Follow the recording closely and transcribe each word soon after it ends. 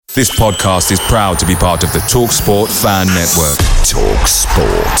This podcast is proud to be part of the TalkSport Fan Network.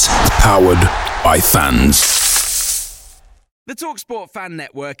 TalkSport. Powered by fans. The TalkSport Fan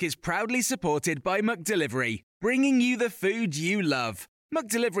Network is proudly supported by McDelivery, bringing you the food you love.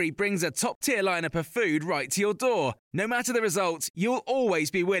 McDelivery brings a top-tier lineup of food right to your door. No matter the result, you'll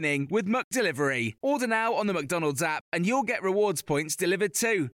always be winning with McDelivery. Order now on the McDonald's app and you'll get rewards points delivered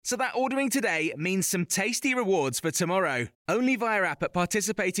too. So that ordering today means some tasty rewards for tomorrow. Only via app at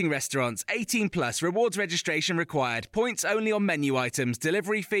participating restaurants. 18 plus. Rewards registration required. Points only on menu items.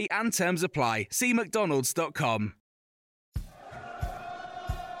 Delivery fee and terms apply. See mcdonalds.com.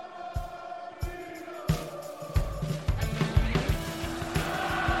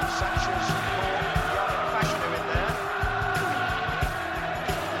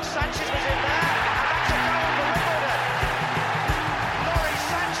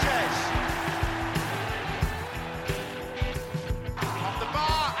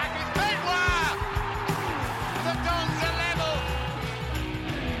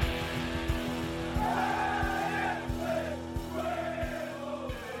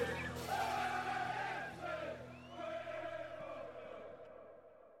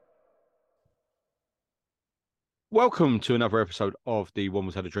 Welcome to another episode of the One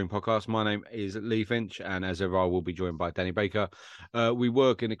Was Had a Dream podcast. My name is Lee Finch, and as ever, I will be joined by Danny Baker. We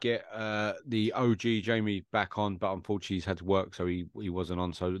were going to get the OG Jamie back on, but unfortunately he's had to work, so he wasn't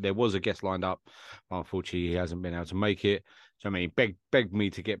on. So there was a guest lined up, but unfortunately he hasn't been able to make it. So I mean, begged me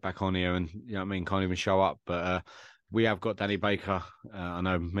to get back on here, and you know what I mean, can't even show up. But we have got Danny Baker. I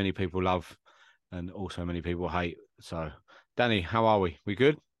know many people love, and also many people hate. So Danny, how are we? We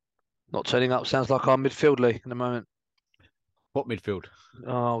good? Not turning up sounds like our midfield league in the moment. What midfield?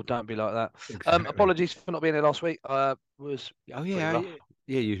 Oh, don't be like that. Exactly. Apologies for not being here last week. Was yeah.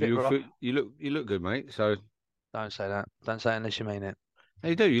 You look good, mate. So don't say that. Don't say it unless you mean it.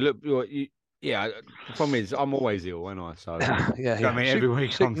 You do. Yeah. The problem is, I'm always ill, ain't I? So yeah. I mean, every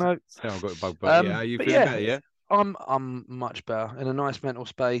week I've got a bug. But yeah, are you feeling better? Yeah. I'm much better in a nice mental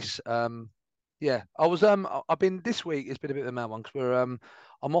space. Yeah, I was. I've been this week. It's been a bit of a mad one because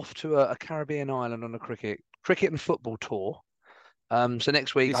I'm off to a Caribbean island on a cricket and football tour. So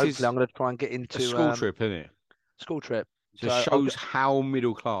next week, hopefully, I'm going to try and get into a school trip, isn't it? School trip. So it shows how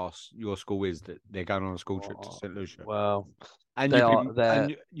middle class your school is that they're going on a school trip to St. Lucia. Well,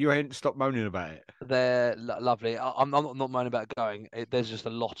 and you ain't stopped moaning about it. They're lovely. I'm not moaning about going. There's just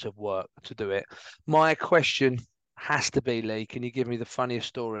a lot of work to do it. My question has to be, Lee, can you give me the funniest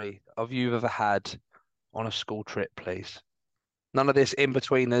story you've ever had on a school trip, please? None of this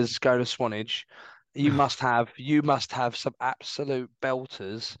in-betweeners going to Swanage. You must have some absolute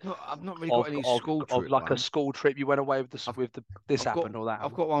belters. No, I've not really got any school trip. Of like a school trip you went away with this happened or that.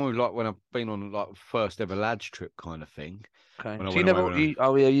 I've got one with like when I've been on like first ever lads trip kind of thing. Okay. You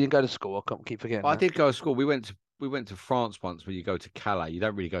didn't go to school. I can't keep forgetting. I did go to school. We went to France once. Where you go to Calais. You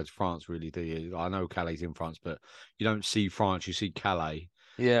don't really go to France, really, do you? I know Calais in France, but you don't see France. You see Calais.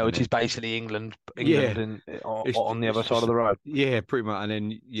 Yeah, which is basically England and on the other side of the road. Yeah, pretty much. And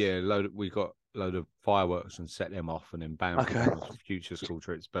then we got a load of fireworks and set them off, and then bam, future school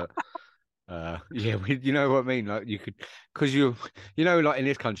trips. But you know what I mean. Like you could, because like in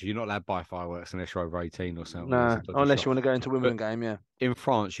this country, you're not allowed to buy fireworks unless you're over 18 or something. No, unless you want to go into a Wimbledon game. Yeah. In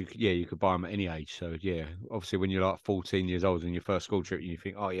France, you could buy them at any age. So yeah, obviously when you're like 14 years old and your first school trip, you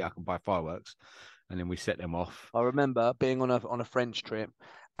think, oh yeah, I can buy fireworks. And then we set them off. I remember being on a French trip,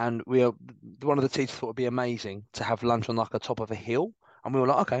 and one of the teachers thought it'd be amazing to have lunch on like the top of a hill, and we were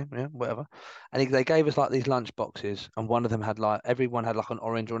like, okay, yeah, whatever. And they gave us like these lunch boxes, and one of them had everyone had like an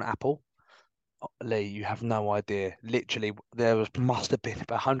orange or an apple. Lee, you have no idea. Literally, must have been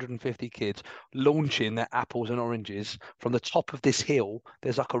about 150 kids launching their apples and oranges from the top of this hill.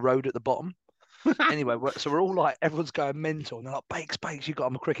 There's like a road at the bottom. Anyway, so we're all like, everyone's going mental, and they're like, Bakes, you got,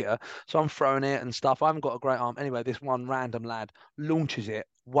 I'm a cricketer, so I'm throwing it and stuff. I haven't got a great arm. Anyway, this one random lad launches it,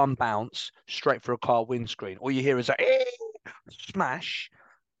 one bounce straight for a car windscreen. All you hear is a smash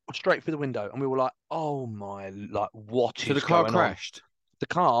straight through the window, and we were like, oh my, like what is going on? So the car crashed. The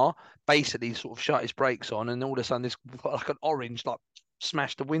car basically sort of shut its brakes on, and all of a sudden this like an orange like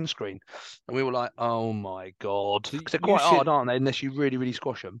smashed the windscreen, and we were like, "Oh my god!" Because they're quite hard, aren't they? Unless you really, really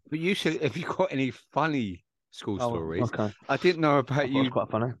squash them. But you said, have you got any funny school stories? Okay. I didn't know about you.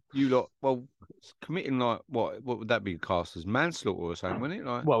 Quite funny. You lot, well, committing like what would that be classed as, manslaughter or something? Wouldn't it?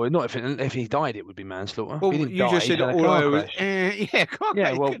 Like, well, not if he died, it would be manslaughter. Well, you just said all I was. Yeah,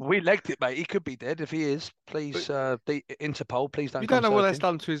 well, we legged it, mate. He could be dead. If he is, please, the Interpol, please don't. You don't know what that's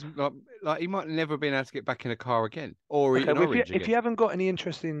done to his like. He might never been able to get back in a car again, or eat an orange again. If you haven't got any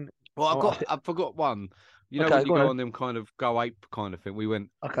interesting, well, I forgot one You know Okay, when you go go on on them kind of go ape kind of thing. We went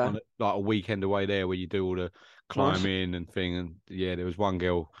then. Okay, on like a weekend away there where you do all the nice. climbing and thing. And yeah, there was one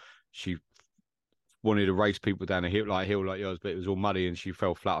girl. She wanted to race people down a hill like yours, but it was all muddy and she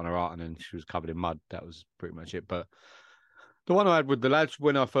fell flat on her heart and then she was covered in mud. That was pretty much it. But the one I had with the lads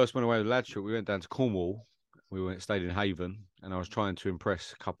when I first went away with the lads trip, we went down to Cornwall. We went stayed in Haven, and I was trying to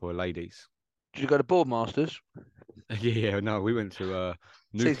impress a couple of ladies. Did you go to Boardmasters? Yeah, no, we went to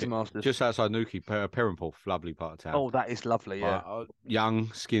Season Newquay, Masters. just outside Newquay, Perranporth, lovely part of town. Oh, that is lovely. Yeah.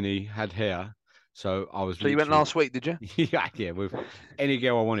 Young, skinny, had hair, so I was So you went literally last week, did you? yeah, with any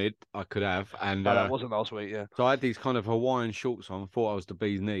girl I wanted, I could have, and Oh, that wasn't last week. Yeah. so I had these kind of Hawaiian shorts on. Thought I was the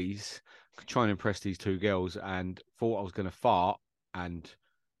bee's knees, trying to impress these two girls, and thought I was going to fart, and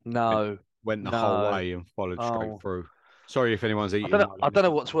No. went the whole No. way and followed straight Oh. through. Sorry if anyone's I don't eating know. while I they're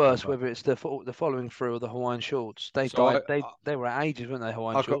don't know listening what's to this, worse, but whether it's the following through or the Hawaiian shorts. They so died. They were at ages, weren't they?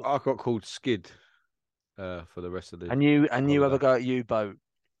 Hawaiian shorts. I got called Skid for the rest of the And you have holiday. a go at U-boat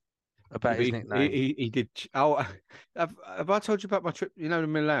Yeah, about but his nickname. he did. Oh, have I told you about my trip? You know, to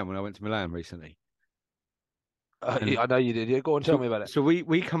Milan when I went to Milan recently. And I know you did. Yeah, go on, tell me about it. so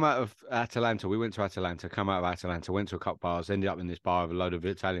we come out of Atalanta. We went to Atalanta. Come out of Atalanta. Went to a couple bars. Ended up in this bar with a load of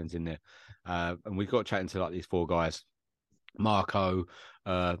Italians in there, and we got chatting to like these four guys. Marco,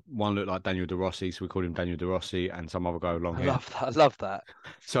 one looked like Daniel De Rossi, so we called him Daniel De Rossi, and some other guy with long I hair. love that. I love that.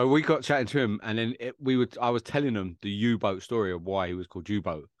 So we got chatting to him, and then I was telling them the U-boat story of why he was called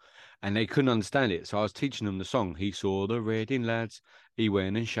U-boat, and they couldn't understand it. So I was teaching them the song. He saw the Reading lads. He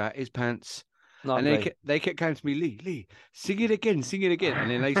went and shat his pants. And Lovely. they kept coming to me, Lee, sing it again, sing it again.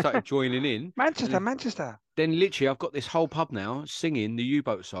 And then they started joining in. Manchester, And Manchester. then literally, I've got this whole pub now singing the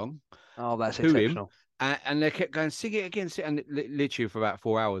U-boat song Oh, that's to him. exceptional. And they kept going, sing it again. And literally for about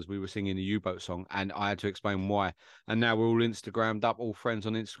 4 hours, we were singing the U-boat song. And I had to explain why. And now we're all Instagrammed up, all friends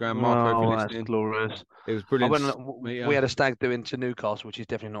on Instagram. Marco, if you're Oh, that's listening, glorious. it was I brilliant. went. We had a stag doing to Newcastle, which is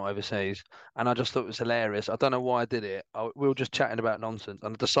definitely not overseas, and I just thought it was hilarious. I don't know why I did it. We were just chatting about nonsense,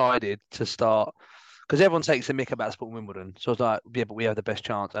 and I decided to start because everyone takes the mick about Sport Wimbledon. So I was like, yeah, but we have the best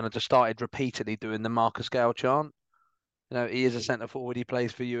chance, and I just started repeatedly doing the Marcus Gale chant. You know, he is a centre forward. He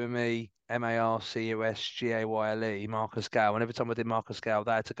plays for UME, Marcusgayle, Marcus Gale. And every time I did Marcus Gale,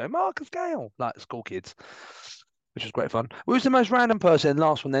 they had to go Marcus Gale, like school kids, which was great fun. Who's the most random person,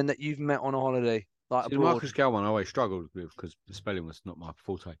 last one then, that you've met on a holiday, like See, the abroad? Marcus Gale one I always struggled with because the spelling was not my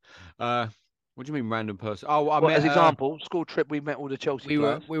forte. What do you mean random person? Oh, I Well, met. as example, school trip, we met all the Chelsea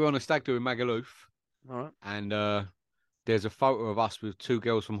players. We were on a stag do in Magaluf, All right. and there's a photo of us with two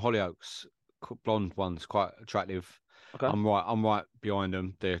girls from Hollyoaks, blonde ones, quite attractive. Okay. I'm right behind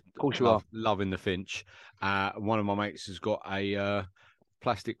them. They're Of course you are. loving the Finch. One of my mates has got a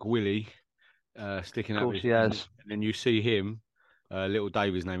plastic willy sticking Of out. course he has. And then you see him, little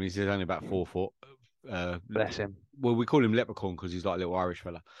Dave, his name is. He's only about 4 foot. Bless him. Well, we call him Leprechaun because he's like a little Irish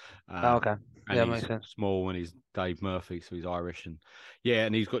fella. Oh, okay. And Yeah, he's makes sense. small and he's Dave Murphy, so he's Irish. And yeah,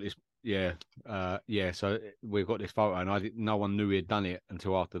 and he's got this. Yeah, So we've got this photo, and no one knew he had done it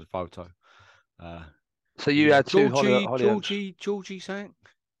until after the photo. So you had two Georgie something.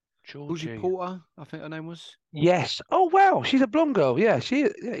 Georgie Porter, I think her name was. Yes. Oh wow, she's a blonde girl. Yeah, he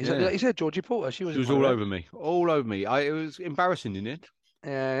said Georgie Porter. She was all over me, all over me. It was embarrassing in it.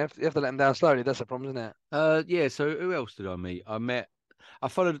 Yeah, you have to let him down slowly. That's the problem, isn't it? Yeah. So who else did I meet? I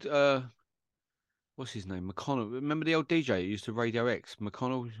followed. What's his name? McConnell. Remember the old DJ who used to Radio X?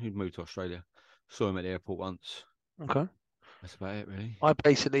 McConnell, who'd moved to Australia. Saw him at the airport once. Okay. That's about it, really. I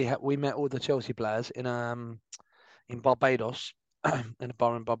basically we met all the Chelsea players in Barbados, in a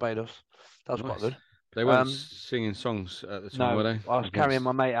bar in Barbados. That was quite good. They weren't singing songs at the time, were they? I was carrying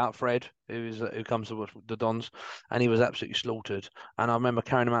my mate out, Fred, who comes to the Dons, and he was absolutely slaughtered. And I remember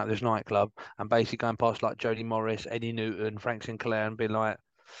carrying him out of this nightclub and basically going past like Jodie Morris, Eddie Newton, Frank Sinclair, and being like,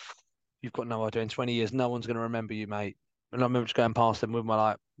 "You've got no idea. In 20 years, no one's going to remember you, mate." And I remember just going past them with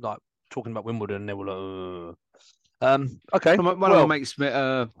my like talking about Wimbledon, and they were like, okay. One of my mates,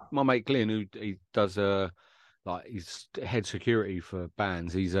 my mate Glenn, who he does like he's head security for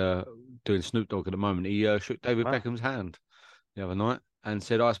bands. He's doing Snoop Dogg at the moment. He shook David Beckham's hand the other night and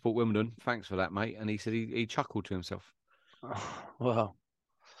said, "I support Wimbledon. Thanks for that, mate." And he said he chuckled to himself. Well,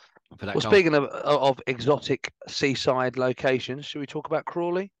 speaking of exotic seaside locations, should we talk about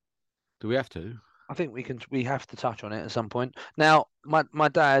Crawley? Do we have to? I think we have to touch on it at some point. Now, my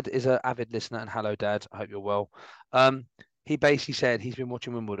dad is an avid listener, and hello, Dad. I hope you're well. He basically said he's been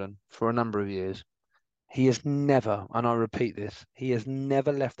watching Wimbledon for a number of years. He has never, and I repeat this, he has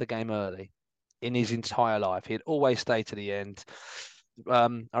never left the game early in his entire life. He'd always stay to the end. I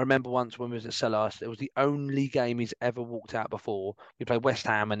remember once when we was at Selhurst, it was the only game he's ever walked out before. We played West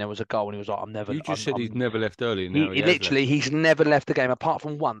Ham and there was a goal and he was like, "I'm never." You just said he's never left early, and now he He has left. literally he's never left the game apart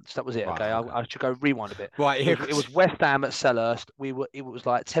from once. That was it. Right, Okay, okay. I should go rewind a bit. Right, yeah, It was West Ham at Selhurst. It was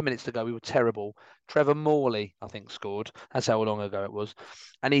like 10 minutes to go. We were terrible. Trevor Morley, I think, scored. That's how long ago it was.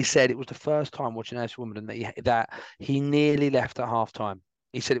 And he said it was the first time watching AS Wimbledon that he nearly left at half time.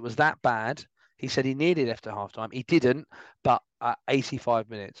 He said it was that bad. He said he nearly left at half time. He didn't, but at 85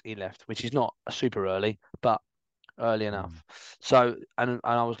 minutes he left, which is not super early, but early enough. So and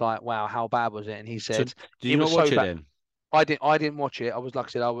I was like, wow, how bad was it? And he So, said did you it not was watch so it bad. then? I didn't watch it. I was like I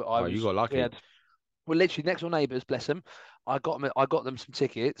said, I Oh, you was. got lucky. We're literally next door neighbours, bless them. I got them some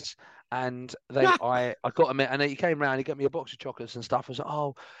tickets, and I got them, and he came round. He got me a box of chocolates and stuff. I was like,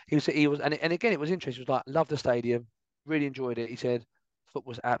 oh, he was, and again, it was interesting. He was like, love the stadium, really enjoyed it. He said, foot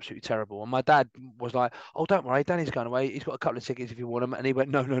was absolutely terrible, and my dad was like, oh, don't worry, Danny's going away. He's got a couple of tickets if you want them, and he went,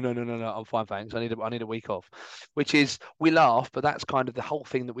 no, no, no, no, no, no, I'm fine, thanks. I need a week off, which is we laugh, but that's kind of the whole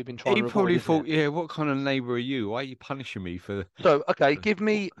thing that we've been trying He to avoid, probably isn't thought, it? yeah, what kind of neighbour are you? Why are you punishing me for So, okay, give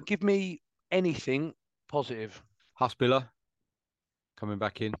me anything positive. Huspiller coming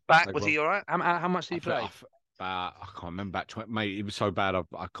back in? Back, Played was well. he all right? How much did I he feel, play? I can't remember back 20, mate. It was so bad.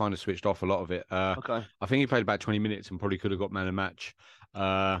 I kind of switched off a lot of it. Okay. I think he played about 20 minutes and probably could have got man of the match.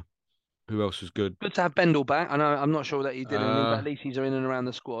 Who else was good? Good to have Bendel back. I know I'm not sure that he did anything, but Uh, at least he's in and around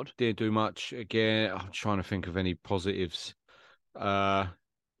the squad. didn't do much again. I'm trying to think of any positives. Uh,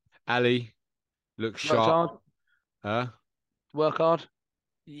 Ali looks Worked sharp. hard, work hard.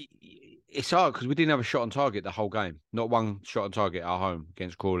 It's hard because we didn't have a shot on target the whole game. Not one shot on target at our home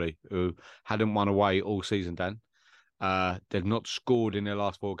against Crawley, who hadn't won away all season, Dan. They've not scored in their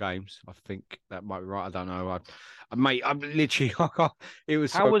last 4 games. I think that might be right. I don't know. Mate, I'm literally. It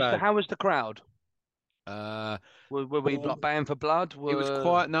was so bad. How was the crowd? Uh, Were we like baying for blood? it was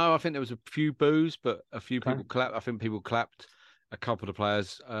quite. No, I think there was a few boos, but a few Okay. people clapped. I think people clapped. A couple of the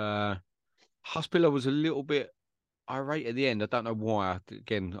players. Huspiller was a little bit irate at the end. I don't know why.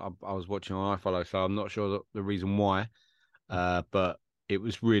 Again, I was watching on iFollow, so I'm not sure the reason why. But it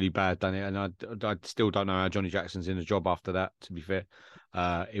was really bad, done it, and I still don't know how Johnny Jackson's in the job after that. To be fair,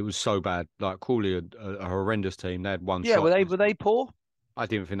 it was so bad. Like Crawley, a horrendous team. They had one Yeah, shot. were they poor? I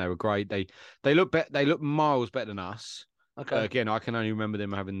didn't think they were great. They look they look miles better than us. Okay. Again, I can only remember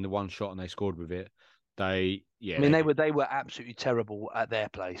them having the one shot and they scored with it. I mean, they were absolutely terrible at their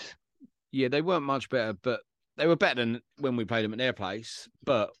place. Yeah, they weren't much better, but they were better than when we played them at their place.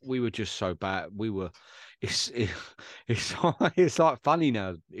 But we were just so bad. It's it's like funny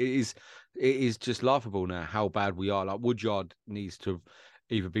now. It is just laughable now how bad we are. Like Woodyard needs to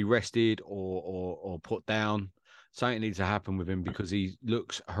either be rested or put down. Something needs to happen with him because he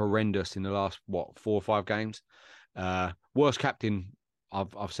looks horrendous in the last 4 or 5 games. Worst captain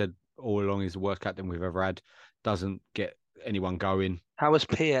I've said all along is the worst captain we've ever had. Doesn't get anyone going. How was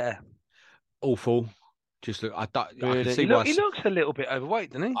Pierre? Awful. Just look. I can see He, why. he looks a little bit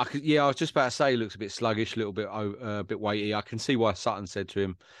overweight, doesn't he? Yeah, I was just about to say he looks a bit sluggish, a little bit a bit weighty. I can see why Sutton said to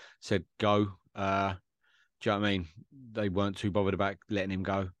him, go. Do you know what I mean? They weren't too bothered about letting him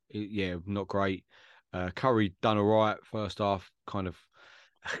go. Yeah, not great. Curry done all right first half. Kind of.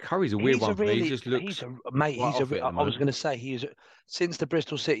 Curry's a weird one for me. He just looks. He's a mate. right He's a. off it at the I was moment. going to say since the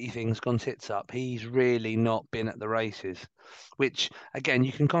Bristol City thing's gone tits up. He's really not been at the races, which again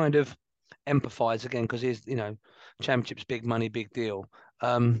you can kind of empathise again because he's championships big money, big deal.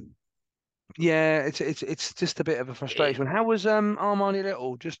 Yeah, it's just a bit of a frustration. How was Armani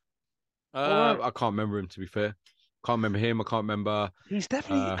Little? Just all right. I can't remember him to be fair. Can't remember him. I can't remember. He's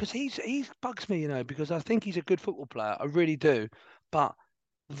definitely because he bugs me, because I think he's a good football player. I really do, but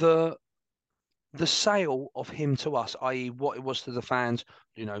the sale of him to us, i.e., what it was to the fans,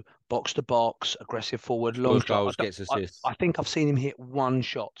 box to box, aggressive forward, long Scores shot. goals, gets assists. I think I've seen him hit one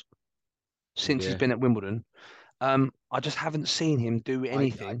shot since he's Yeah. been at Wimbledon. I just haven't seen him do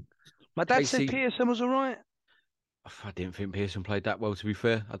anything. My dad said Casey- Pearson was all right. I didn't think Pearson played that well. To be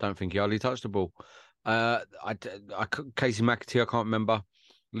fair, I don't think he hardly touched the ball. Casey McAtee, I can't remember.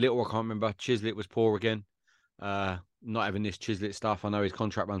 Little, I can't remember. Chislett was poor again. Not having this Chislett stuff. I know his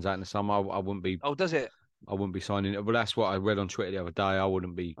contract runs out in the summer. I wouldn't be. Oh, does it? I wouldn't be signing it. But that's what I read on Twitter the other day. I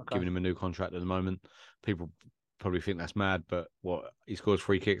wouldn't be Okay. giving him a new contract at the moment. People probably think that's mad, but he scores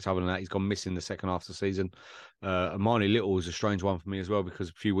free kicks. Other than that, he's gone missing the second half of the season. Marnie Little is a strange one for me as well because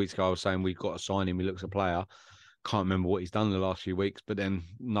a few weeks ago I was saying we've got to sign him. He looks a player. Can't remember what he's done in the last few weeks, but then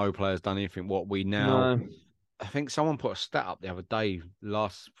no player's done anything. What we now, No. I think someone put a stat up the other day.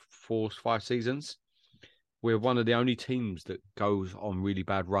 Last 4-5 seasons, we're one of the only teams that goes on really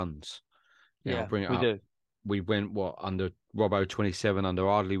bad runs. Yeah, I'll bring it we up. do. we went under Robbo 27, under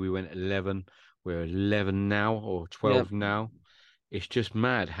Ardley we went 11. We're 11 now or Yeah. 12 now. It's just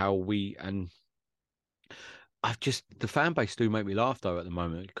mad how the fan base do make me laugh though at the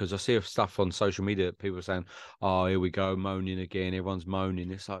moment because I see stuff on social media that people are saying, "Oh, here we go, moaning again." Everyone's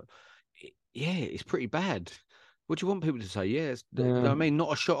moaning. It's like, yeah, it's pretty bad. What do you want people to say? Yeah, you know Yeah. what I mean,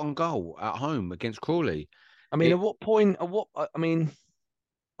 not a shot on goal at home against Crawley. I mean, It at what point? I mean,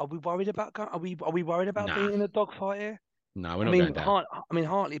 are we worried about? Are we worried about nah, being in a dogfight here? no, we're I not mean, going down.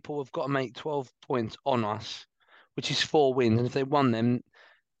 Hartlepool have got to make 12 points on us, which is 4 wins, and if they won them,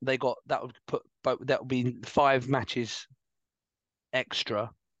 that would be 5 matches extra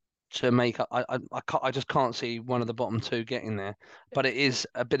to make up. I just can't see one of the bottom two getting there, but it is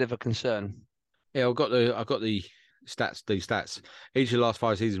a bit of a concern. Yeah, I got the stats. These stats. Each of the last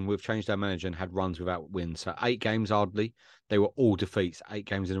 5 seasons, we've changed our manager and had runs without wins. So 8 games hardly, they were all defeats. 8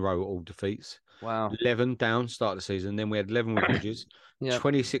 games in a row were all defeats. Wow. 11 down start of the season. Then we had 11 with Hodges, Yeah.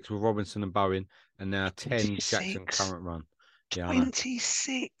 26 with Robinson and Bowen, and now 10 Jackson 26. current run. Yeah, I know.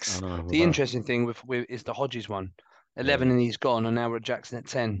 26. I know. The interesting thing with is the Hodges one. Yeah. 11 and he's gone, and now we're at Jackson at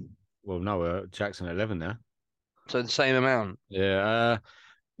 10. Well, no, we're Jackson at 11 now. So the same amount. Yeah.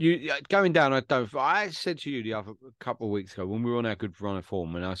 Going down. I don't. I said to you the other a couple of weeks ago when we were on our good run of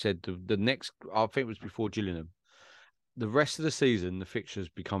form, and I said the next. I think it was before Gillingham. The rest of the season, the fixtures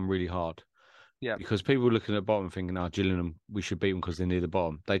become really hard. Yeah. Because people were looking at the bottom thinking, "Oh, Gillingham, we should beat them because they're near the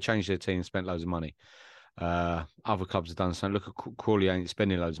bottom." They changed their team and spent loads of money. Other clubs have done something. Look at Crawley ain't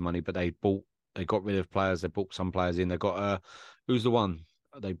spending loads of money, but they got rid of players. They bought some players in. They got who's the one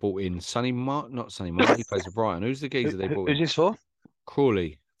they bought in? Not Sonny Mark. He plays for Brighton. Who's the geezer they bought Who's in? this for?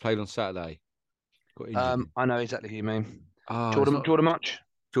 Crawley played on Saturday. Got injured. I know exactly who you mean. It's not Jordan Much.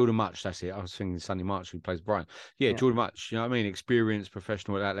 Jordan Much. That's it. I was thinking Sonny March, who plays Brighton. Yeah, Yeah. Jordan Much. You know what I mean? Experienced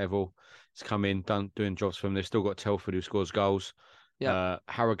professional at that level. He's come in, doing jobs for them. They've still got Telford who scores goals. Yeah.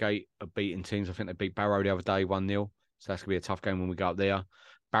 Harrogate are beating teams. I think they beat Barrow the other day 1-0. So that's gonna be a tough game when we go up there.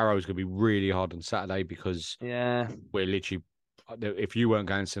 Barrow's gonna be really hard on Saturday because Yeah. we're literally. If you weren't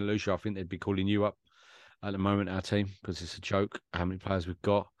going to St Lucia, I think they'd be calling you up at the moment. Our team because it's a joke how many players we've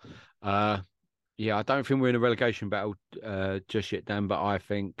got. Yeah, I don't think we're in a relegation battle just yet, Dan. But I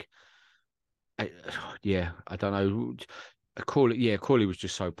think, yeah, I don't know. Crawley was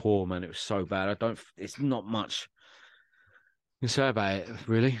just so poor, man. It was so bad. It's not much you can say about it,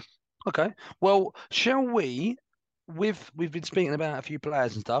 really. Okay. Well, shall we? We've been speaking about a few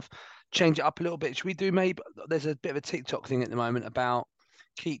players and stuff. Change it up a little bit. Should we do maybe? There's a bit of a TikTok thing at the moment about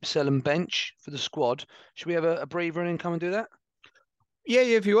keep, sell, and bench for the squad. Should we have a breather and then come and do that? Yeah.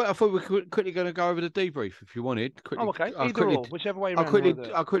 If you want, I thought we were quickly going to go over the debrief. If you wanted, quickly. Oh, okay. Either or, whichever way around.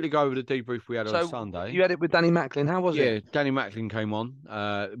 I'll quickly go over the debrief we had on So Sunday. you had it with Danny Macklin. How was it? Yeah, Danny Macklin came on.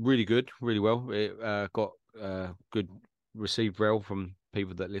 Really good, really well. It got good received well from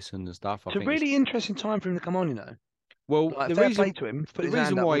people that listen and stuff. It's a really interesting time for him to come on, you know. Well, Like, the fair reason play to him. Put the his hand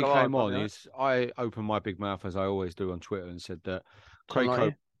reason up why and he go, "Oh, came on bloody is I opened my big mouth as I always do on Twitter and said that Sound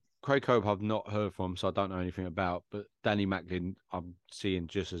like Craig Cope I've not heard from, so I don't know anything about. But Danny Macklin I'm seeing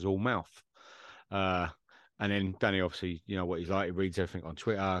just as all mouth. And then Danny, obviously, you know what he's like. He reads everything on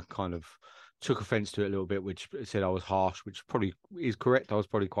Twitter. Kind of took offence to it a little bit, which said I was harsh, which probably is correct. I was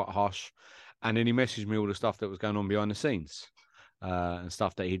probably quite harsh. And then he messaged me all the stuff that was going on behind the scenes. And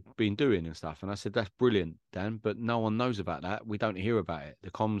stuff that he'd been doing and stuff. And I said, that's brilliant, Dan, but no one knows about that. We don't hear about it. The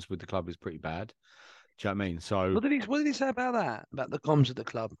comms with the club is pretty bad. Do you know what I mean? So What did he say about that? About the comms of the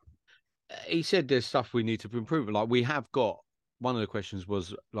club? he said there's stuff we need to improve. Like we have got, one of the questions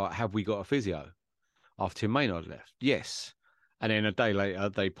was like, have we got a physio after Tim Maynard left? Yes. And then a day later,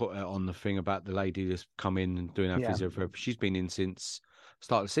 they put it on the thing about the lady that's come in and doing our physiotherapy. She's been in since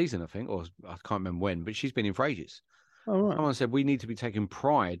start of the season, I think, or I can't remember when, but she's been in for ages. Oh, right. Someone said we need to be taking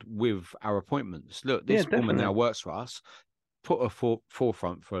pride with our appointments. Look, this woman now works for us. Put her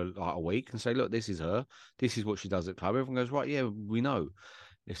forefront for like a week and say, look, this is her. This is what she does at club. Everyone goes, right, yeah, we know.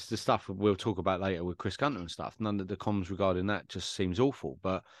 It's the stuff we'll talk about later with Chris Gunter and stuff. None of the comms regarding that just seems awful.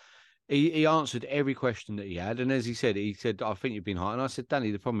 But he answered every question that he had. And as he said, I think you've been high. And I said, Danny,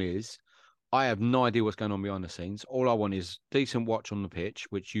 the problem is I have no idea what's going on behind the scenes. All I want is decent watch on the pitch,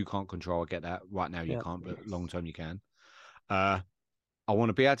 which you can't control. I get that. Right now you can't, but long term you can. I want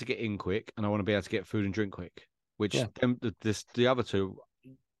to be able to get in quick and I want to be able to get food and drink quick, which the other two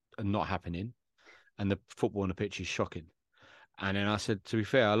are not happening. And the football on the pitch is shocking. And then I said, to be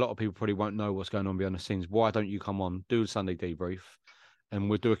fair, a lot of people probably won't know what's going on behind the scenes. Why don't you come on, do a Sunday debrief and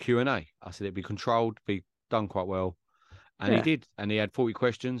we'll do a Q&A? I said, it'd be controlled, be done quite well. And he did. And he had 40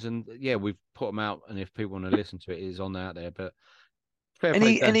 questions. And yeah, we've put them out. And if people want to listen to it, it is on out there. But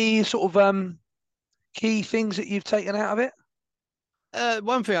any sort of Key things that you've taken out of it?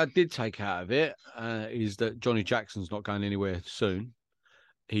 One thing I did take out of it is that Johnny Jackson's not going anywhere soon.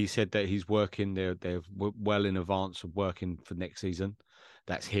 He said that he's working. They're well in advance of working for next season.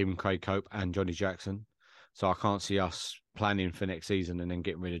 That's him, Craig Cope, and Johnny Jackson. So I can't see us planning for next season and then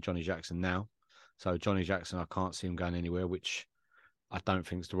getting rid of Johnny Jackson now. So Johnny Jackson, I can't see him going anywhere, which I don't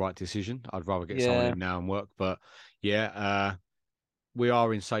think is the right decision. I'd rather get someone Yeah. in now and work. But yeah, we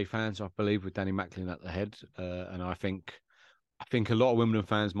are in safe hands, I believe, with Danny Macklin at the head. And I think a lot of Wimbledon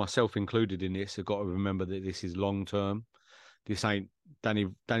fans, myself included in this, have got to remember that this is long term. This ain't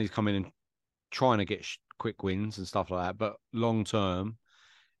Danny's coming and trying to get quick wins and stuff like that. But long term,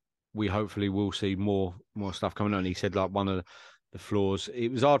 we hopefully will see more stuff coming on. He said like one of the flaws. It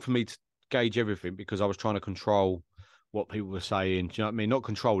was hard for me to gauge everything because I was trying to control what people were saying. Do you know what I mean? Not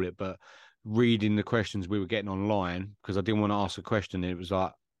control it, but reading the questions we were getting online because I didn't want to ask a question. And it was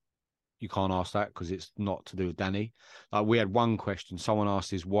like, you can't ask that because it's not to do with Danny. Like we had one question. Someone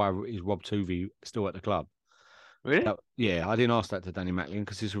asked is why is Rob Tuvey still at the club? Really? Yeah, I didn't ask that to Danny Macklin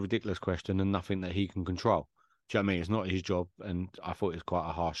because it's a ridiculous question and nothing that he can control. Do you know what I mean? It's not his job, and I thought it was quite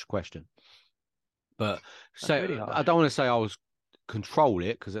a harsh question. But That's say really I harsh. don't want to say I was control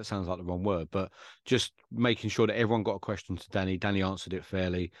it because that sounds like the wrong word, but just making sure that everyone got a question to Danny. Danny answered it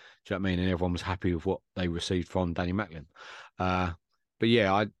fairly. Do you know what I mean? And everyone was happy with what they received from Danny Macklin. But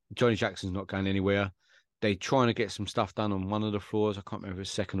yeah, Johnny Jackson's not going anywhere. They're trying to get some stuff done on one of the floors. I can't remember if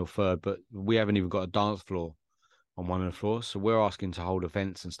it's second or third, but we haven't even got a dance floor on one of the floors. So we're asking to hold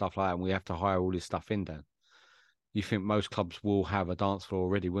events and stuff like that, and we have to hire all this stuff in, Dan. You think most clubs will have a dance floor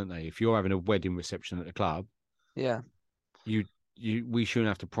already, wouldn't they? If you're having a wedding reception at the club, Yeah. you we shouldn't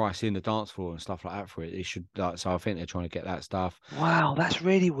have to price in the dance floor and stuff like that for it. It should like, so I think they're trying to get that stuff, Wow, that's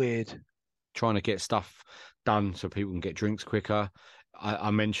really weird. trying to get stuff done so people can get drinks quicker.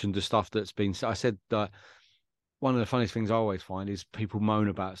 I mentioned the stuff that's been. I said that one of the funniest things I always find is people moan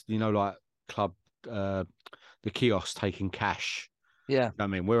about, like club, the kiosks taking cash. Yeah. I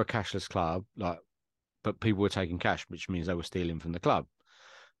mean, we're a cashless club, but people were taking cash, which means they were stealing from the club.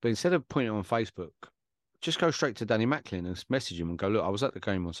 But instead of putting it on Facebook, just go straight to Danny Macklin and message him and go, look, I was at the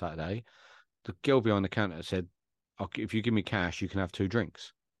game on Saturday. The girl behind the counter said, if you give me cash, you can have 2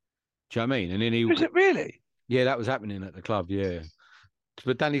 drinks. Do you know what I mean? And then Is it really? yeah, that was happening at the club. Yeah.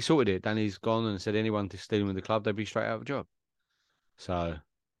 But Danny sorted it. Danny's gone and said anyone stealing with the club, they'd be straight out of a job. So,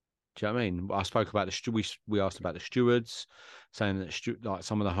 do you know what I mean? I spoke about we asked about the stewards, saying that like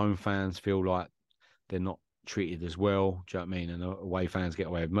some of the home fans feel like they're not treated as well. Do you know what I mean? And away fans get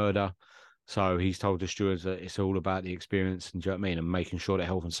away with murder. So he's told the stewards that it's all about the experience, and do you know what I mean? And making sure that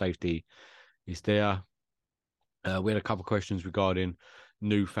health and safety is there. We had a couple of questions regarding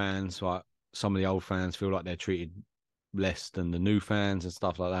new fans, like some of the old fans feel like they're treated less than the new fans and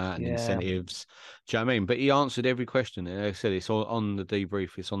stuff like that, and Yeah. incentives. Do you know what I mean? But he answered every question. And like I said, it's all on the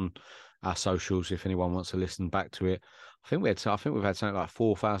debrief. It's on our socials if anyone wants to listen back to it. I think we've had something like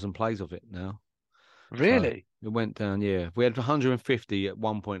 4,000 plays of it now. So Really? it went down. Yeah, we had 150 at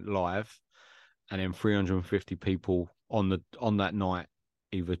one point live, and then 350 people on that night,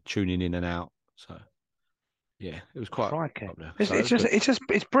 either tuning in and out. So yeah, it was quite Crikey. popular. It's, So it it's was just good. it's just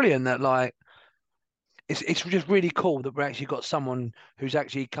it's brilliant that like it's just really cool that we actually got someone who's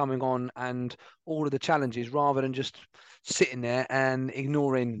actually coming on and all of the challenges rather than just sitting there and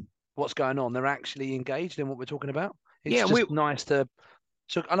ignoring what's going on. They're actually engaged in what we're talking about. Yeah, It's and we just nice to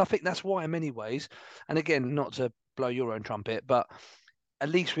so and I think that's why in many ways, and again, not to blow your own trumpet, but at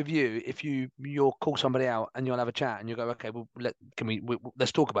least with you, if you'll call somebody out and you'll have a chat and you go, okay, well,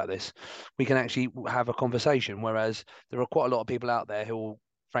 let's talk about this. We can actually have a conversation. Whereas there are quite a lot of people out there who will,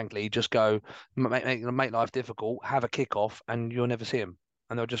 frankly, just go make life difficult, have a kick off, and you'll never see them.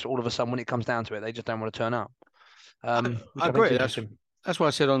 And they'll just all of a sudden, when it comes down to it, they just don't want to turn up. Which I I think is agree. interesting. That's why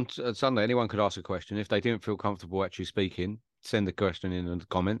I said on Sunday anyone could ask a question if they didn't feel comfortable actually speaking. Send the question in the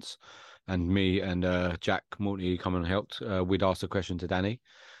comments, and me and Jack Morty come and helped. We'd ask the question to Danny.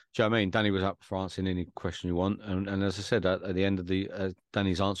 Do you know what I mean? Danny was up for answering any question you want, and as I said at the end of the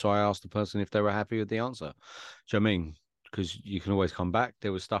Danny's answer, I asked the person if they were happy with the answer. Do you know what I mean? Because you can always come back.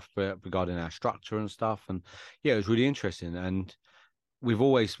 There was stuff regarding our structure and stuff, and yeah, it was really interesting. And we've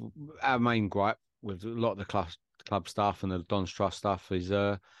always our main gripe with a lot of the club stuff and the Don's Trust stuff is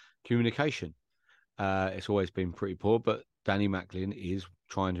communication. It's always been pretty poor, but Danny Macklin is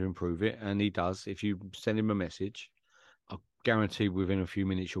trying to improve it, and he does. If you send him a message, I guarantee within a few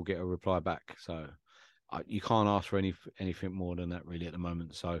minutes you'll get a reply back. So you can't ask for anything more than that really at the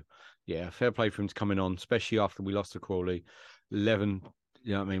moment. So yeah, fair play for him to coming on, especially after we lost to Crawley, 11.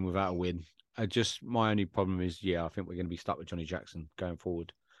 You know what I mean, without a win. Just my only problem is, yeah, I think we're going to be stuck with Johnny Jackson going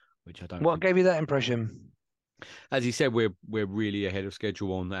forward. which I don't What think. gave you that impression? As he said, we're really ahead of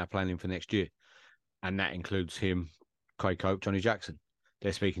schedule on our planning for next year, and that includes him, Craig Cope, Johnny Jackson.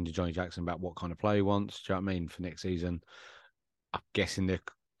 They're speaking to Johnny Jackson about what kind of play he wants. Do you know what I mean, for next season? I'm guessing they're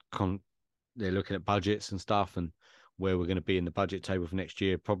looking at budgets and stuff, and where we're going to be in the budget table for next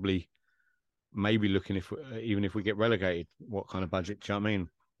year. Probably, maybe looking even if we get relegated, what kind of budget? Do you know what I mean?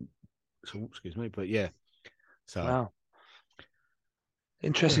 So, excuse me, but yeah. So, Wow.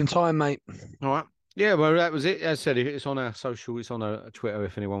 Interesting time, mate. all right. Yeah, well, that was it. As I said, it's on our social, it's on our Twitter.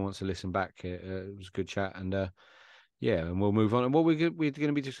 If anyone wants to listen back, it was a good chat, and yeah, and we'll move on. And what we're going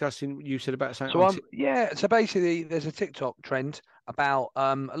to be discussing, you said about something. So basically, there's a TikTok trend about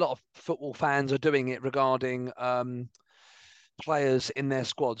a lot of football fans are doing it regarding players in their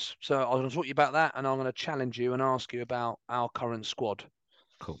squads. So I was going to talk to you about that, and I'm going to challenge you and ask you about our current squad.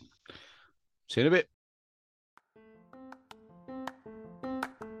 Cool. See you in a bit.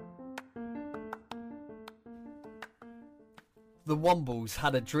 The Wombles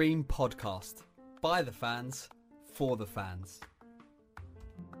Had a Dream podcast. By the fans, for the fans.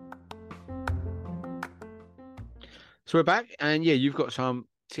 So we're back, and yeah, you've got some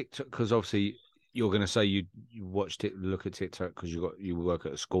TikTok, because obviously you're going to say you watched it, look at TikTok because you work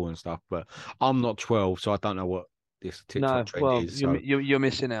at a school and stuff. But I'm not 12, so I don't know what this TikTok trend is. You're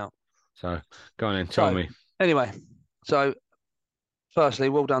missing out. So go on and tell me. Anyway, so firstly,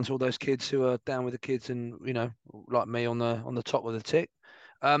 well done to all those kids who are down with the kids, and like me on the top of the tick.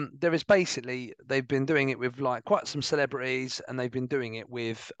 There is basically, they've been doing it with like quite some celebrities, and they've been doing it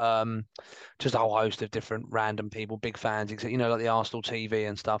with just a whole host of different random people, big fans, etc. Like the Arsenal TV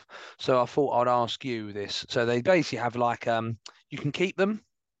and stuff. So I thought I'd ask you this. So they basically have like you can keep them,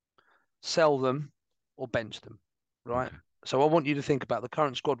 sell them, or bench them, right? Okay. So I want you to think about the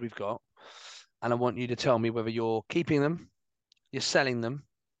current squad we've got, and I want you to tell me whether you're keeping them, you're selling them,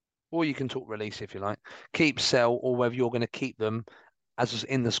 or you can talk release if you like, keep, sell, or whether you're going to keep them as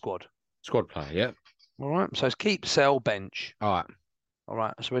in the squad. Squad player, yeah. All right. So it's keep, sell, bench. All right. All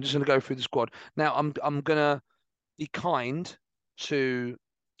right. So we're just going to go through the squad. Now I'm going to be kind to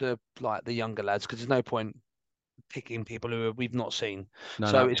the younger lads, because there's no point picking people who we've not seen.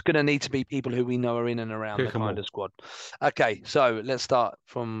 It's going to need to be people who we know are in and around the kind of squad. Okay. So let's start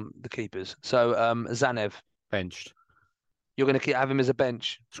from the keepers. So Zanev. Benched. You're going to have him as a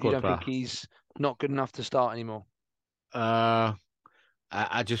bench. Squad you don't player. think he's not good enough to start anymore?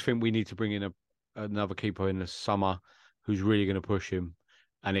 I just think we need to bring in another keeper in the summer who's really going to push him.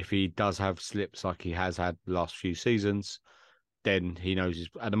 And if he does have slips like he has had the last few seasons, then he knows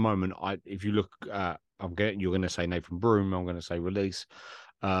at the moment. If you look, you're going to say Nathan Broom. I'm going to say release.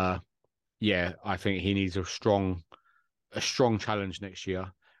 Yeah, I think he needs a strong challenge next year,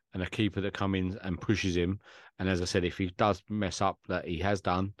 and a keeper that come in and pushes him. And as I said, if he does mess up, that he has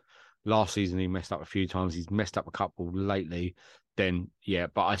done last season, he messed up a few times. He's messed up a couple lately. Then yeah,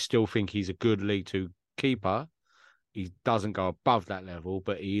 but I still think he's a good League Two keeper. He doesn't go above that level,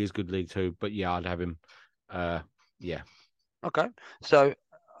 but he is good League Two. But yeah, I'd have him. Yeah. Okay. So,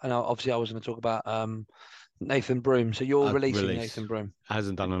 and obviously I was going to talk about Nathan Broom. So you're releasing Nathan Broom.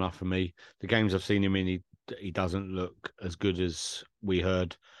 Hasn't done enough for me. The games I've seen him in, he doesn't look as good as we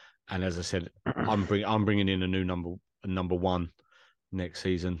heard. And as I said, I'm bringing in a new number one next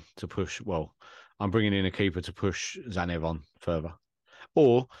season to push. Well, I'm bringing in a keeper to push Zanev on further.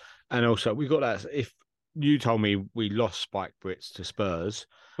 And also we got that. If you told me we lost Spike Brits to Spurs,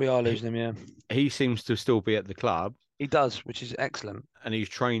 we are losing him. Yeah, he seems to still be at the club. He does, which is excellent. And he's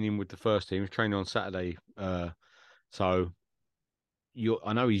training with the first team. He's training on Saturday. So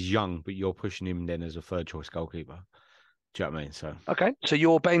I know he's young, but you're pushing him then as a third choice goalkeeper. Do you know what I mean? So okay, so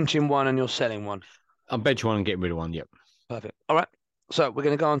you're benching one and you're selling one. I'm benching one and getting rid of one. Yep. Perfect. All right. So we're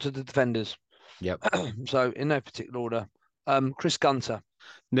going to go on to the defenders. Yep. So in no particular order, Chris Gunter.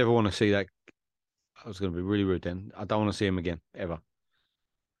 Never want to see that. I was going to be really rude then. I don't want to see him again ever.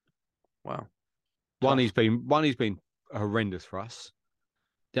 Wow. One, he's been horrendous for us.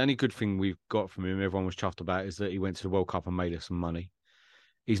 The only good thing we've got from him, everyone was chuffed about, is that he went to the World Cup and made us some money.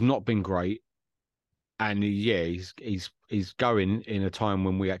 He's not been great, and he's going in a time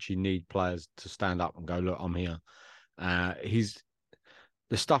when we actually need players to stand up and go, look, I'm here.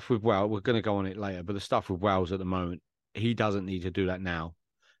 The stuff with Wales, we're going to go on it later, but the stuff with Wales at the moment, he doesn't need to do that now.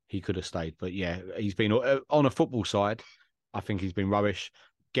 He could have stayed, but yeah, he's been on a football side. I think he's been rubbish.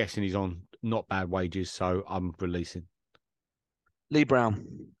 Guessing he's on not bad wages, so I'm releasing. Lee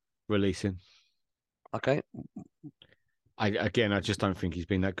Brown. Releasing. Okay. I just don't think he's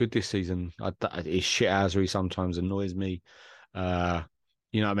been that good this season. His shithousery sometimes annoys me. You know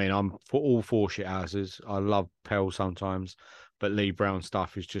what I mean? I'm for all four shithouses. I love Pell sometimes, But Lee Brown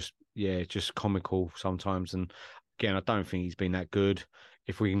stuff is just comical sometimes. And again, I don't think he's been that good.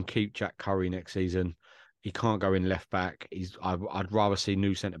 If we can keep Jack Curry next season, he can't go in left back. I'd rather see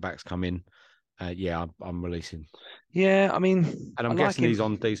new centre backs come in. I'm releasing. Yeah, I mean, And I'm I like guessing him. he's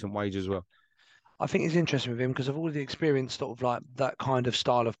on decent wage as well. I think it's interesting with him because of all the experience, sort of like that kind of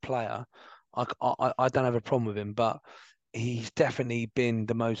style of player. I don't have a problem with him, but he's definitely been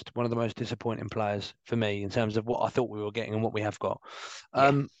one of the most disappointing players for me in terms of what I thought we were getting and what we have got.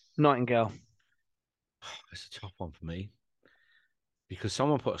 Yeah. Nightingale. It's a tough one for me because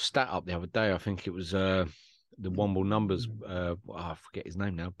someone put a stat up the other day. I think it was the Womble numbers. I forget his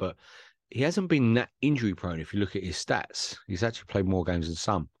name now, but he hasn't been that injury prone. If you look at his stats, he's actually played more games than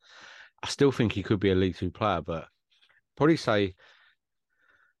some. I still think he could be a League Two player, but probably say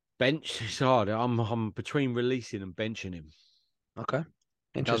bench. It's hard. I'm between releasing and benching him. Okay, It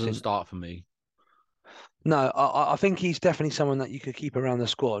interesting. doesn't start for me. No, I think he's definitely someone that you could keep around the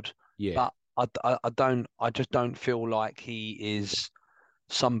squad. Yeah. But I just don't feel like he is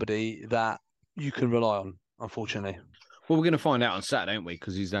somebody that you can rely on, unfortunately. Well, we're going to find out on Saturday, aren't we?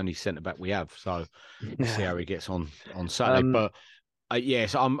 Because he's the only centre back we have. So we'll see how he gets on Saturday. But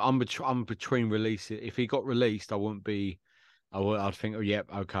yes, I'm between releasing. If he got released, I wouldn't be. I'd think, oh, yep,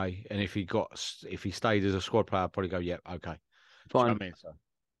 okay. And if he stayed as a squad player, I'd probably go, yep, okay. Do you know fine. what I mean? So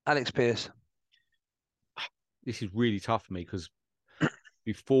Alex Pearce. this is really tough for me because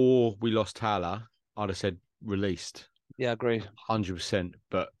before we lost Tala, I'd have said released. Yeah, agreed. 100%.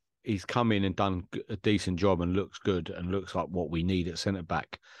 But he's come in and done a decent job and looks good and looks like what we need at centre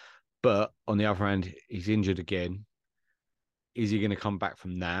back. But on the other hand, he's injured again. Is he going to come back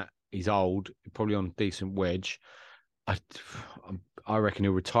from that? He's old, probably on a decent wedge. I reckon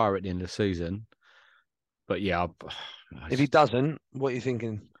he'll retire at the end of the season. But yeah, If he doesn't, what are you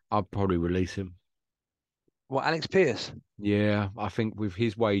thinking? I'll probably release him. What, Alex Pearce? Yeah, I think with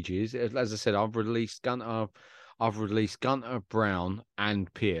his wages, as I said, I've released Gunter, Brown,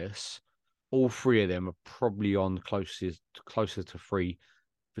 and Pierce. All three of them are probably on closer to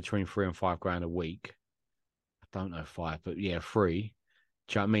between £3 and £5 a week. I don't know 5, but yeah, 3.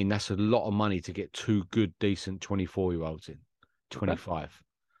 Do you know what I mean? That's a lot of money to get 2 good, decent 24-year-olds in. 25. Okay.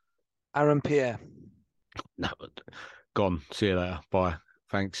 Aaron Pierre. No, gone. See you later. Bye.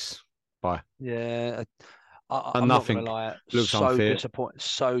 Thanks. Bye. Yeah, I'm And not nothing gonna lie. looks unfair.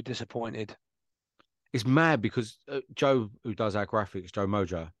 So disappointed. It's mad because Joe, who does our graphics, Joe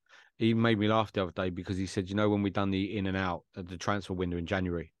Mojo, he made me laugh the other day because he said, when we done the in and out at the transfer window in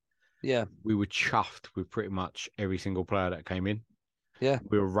January, Yeah, we were chuffed with pretty much every single player that came in. yeah.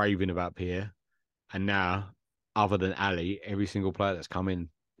 We were raving about Pierre. And now, other than Ali, every single player that's come in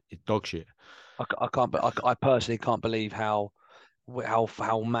is dog shit. I can't. I personally can't believe how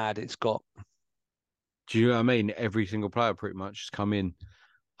mad it's got. Do you know what I mean? Every single player pretty much has come in,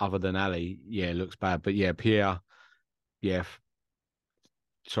 other than Ali. Yeah, it looks bad. But yeah, Pierre, yeah.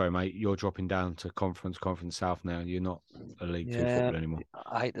 Sorry, mate, you're dropping down to Conference South now. You're not a League Two football anymore.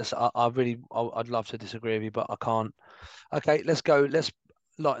 I hate this. I'd love to disagree with you, but I can't. Okay, let's go. Let's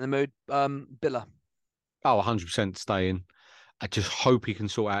lighten the mood. Billa. Oh, 100% staying. I just hope he can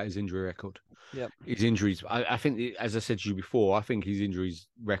sort out his injury record. Yeah. His injuries, I think, as I said to you before, I think his injuries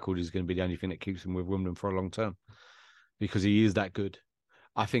record is going to be the only thing that keeps him with Wimbledon for a long term because he is that good.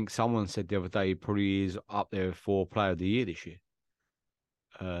 I think someone said the other day he probably is up there for Player of the Year this year.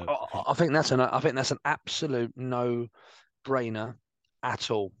 I think that's an absolute no-brainer at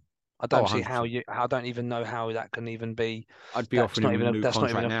all. I don't see 100%. I don't even know how that can even be. I'd be offering him a new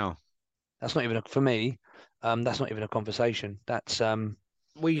contract now. That's not even for me. That's not even a conversation. That's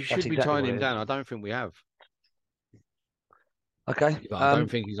We should be tying him down. I don't think we have. Okay. I don't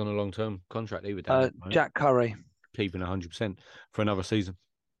think he's on a long-term contract either. Dan, Jack Curry. Keeping 100% for another season.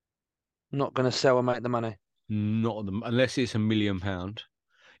 Not going to sell and make the money. Not unless it's £1 million.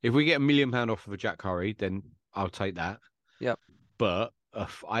 If we get £1 million off of a Jack Curry, then I'll take that. Yep. But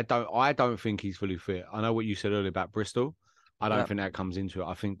I don't think he's fully fit. I know what you said earlier about Bristol. I don't think that comes into it.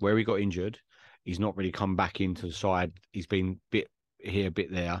 I think where he got injured, he's not really come back into the side. He's been bit here,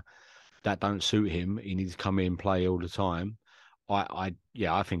 bit there. That don't suit him. He needs to come in and play all the time. I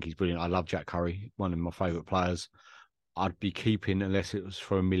think he's brilliant. I love Jack Curry, one of my favourite players. I'd be keeping unless it was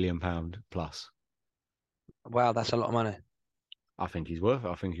for £1 million plus. Wow, that's a lot of money. I think he's worth it.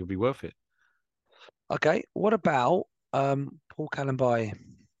 I think he'll be worth it. Okay, what about Paul Callenby?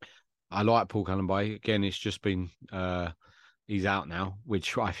 I like Paul Callenby. Again, it's just been he's out now,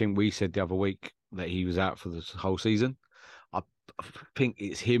 which I think we said the other week that he was out for the whole season. I think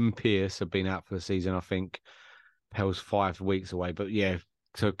it's him, Pierce have been out for the season. I think Pell's 5 weeks away. But yeah,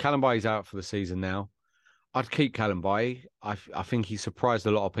 so Callenby's out for the season now. I'd keep Callum Baye. I think he surprised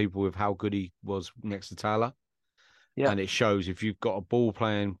a lot of people with how good he was next to Taylor. Yeah. And it shows if you've got a ball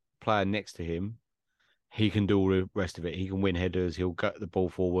playing player next to him, he can do all the rest of it. He can win headers. He'll get the ball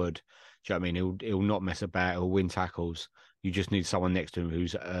forward. Do you know what I mean? He'll not mess about. He'll win tackles. You just need someone next to him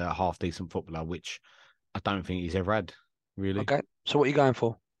who's a half decent footballer, which I don't think he's ever had. Really, Okay. So what are you going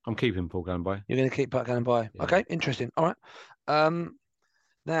for? I'm keeping Paul Gallagher. You're going to keep Buchanan by. Yeah. Okay, interesting. All right.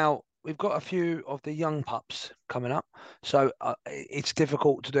 Now we've got a few of the young pups coming up, so it's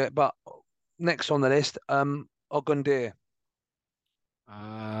difficult to do it. But next on the list, Ogundir.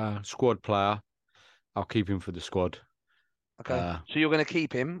 Squad player. I'll keep him for the squad. Okay. So you're going to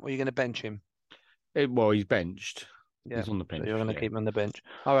keep him, or you're going to bench him? Well, he's benched. Yeah. He's on the bench. So you're going to keep him on the bench.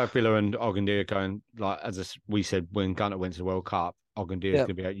 I have Villa and Ogundir going like we said when Gunter went to the World Cup. Ogundir is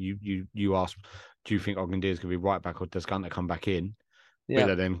going to be. You asked, do you think Ogundir is going to be right back or does Gunter come back in? Yeah.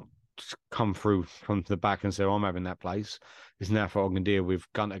 Villa then come through from the back and say, I'm having that place. It's now for Ogundir with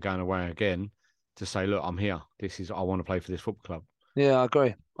Gunter going away again to say, look, I'm here. I want to play for this football club. Yeah, I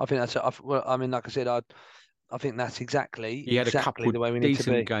agree. I think that's. Well, I mean, like I said, I think that's exactly He had a couple the way we of need to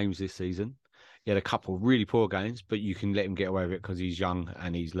be. decent games this season. He had a couple of really poor games, but you can let him get away with it because he's young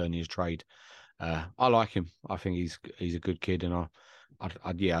and he's learning his trade. I like him. I think he's a good kid, and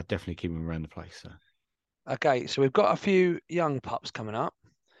I'd definitely keep him around the place. So. Okay, so we've got a few young pups coming up.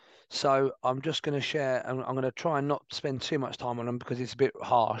 So I'm just going to share, and I'm going to try and not spend too much time on them because it's a bit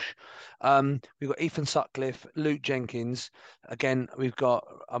harsh. We've got Ethan Sutcliffe, Luke Jenkins. Again,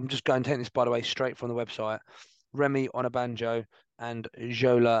 I'm just going to take this, by the way, straight from the website. Remy Onabanjo and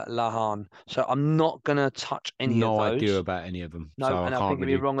Jola Lahan. So I'm not going to touch any of those. No idea about any of them. No, so and I I can't think it'd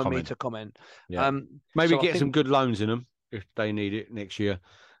really be wrong of me comment. to comment. Yeah. Maybe get some good loans in them if they need it next year.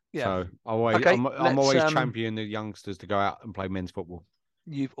 Yeah. So I'm always champion the youngsters to go out and play men's football.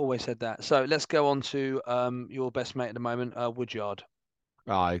 You've always said that. So let's go on to your best mate at the moment, Woodyard.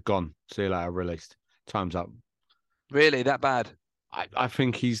 Gone. See you later. Released. Time's up. Really, that bad? I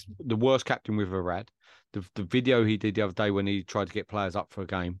think he's the worst captain we've ever had. The video he did the other day when he tried to get players up for a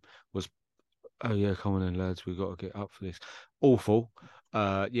game was, oh yeah, come on in, lads, we've got to get up for this. Awful.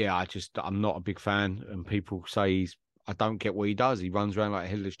 I'm not a big fan, and people say I don't get what he does. He runs around like a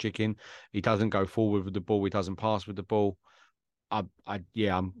headless chicken. He doesn't go forward with the ball. He doesn't pass with the ball. I'm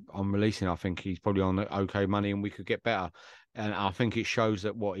releasing. I think he's probably on okay money, and we could get better. And I think it shows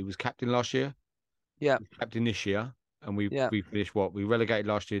that he was captain last year. Yeah, captain this year. And we finished we relegated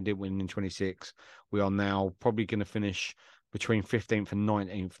last year and didn't win in 26. We are now probably going to finish between 15th and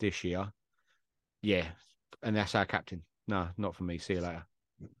 19th this year. Yeah, and that's our captain. No, not for me. See you later.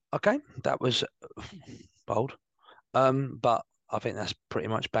 Okay, that was bold, but I think that's pretty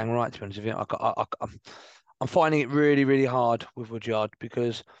much bang right. To be honest with you, I'm finding it really, really hard with Woodyard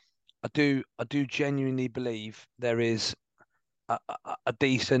because I do genuinely believe there is a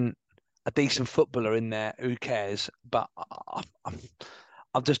decent footballer in there who cares, but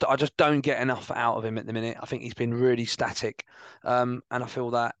I just don't get enough out of him at the minute. I think he's been really static, and I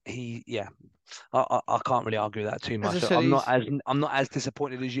feel that I can't really argue that too much. I'm not as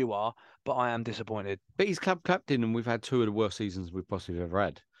disappointed as you are, but I am disappointed. But he's club captain, and we've had two of the worst seasons we've possibly ever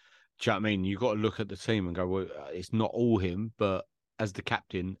had. Do you know what I mean? You've got to look at the team and go, well, it's not all him, but as the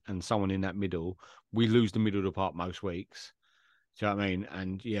captain and someone in that middle, we lose the middle of the park most weeks. Do you know what I mean?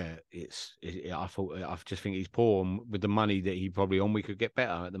 And yeah, I just think he's poor, and with the money that he probably on, we could get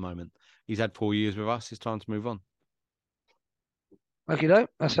better at the moment. He's had 4 years with us. It's time to move on. Okay, no,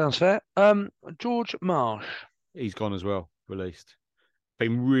 that sounds fair. George Marsh. He's gone as well, released.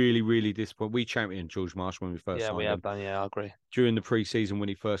 Been really, really disappointed. We championed George Marsh when we first signed we have him. done. Yeah, I agree. During the pre-season when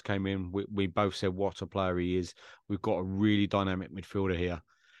he first came in, we both said what a player he is. We've got a really dynamic midfielder here,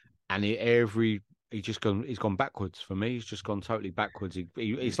 and he's gone backwards for me. He's just gone totally backwards.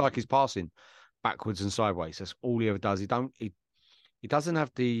 It's like he's passing backwards and sideways. That's all he ever does. He doesn't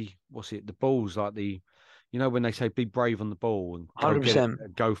have the balls like when they say be brave on the ball and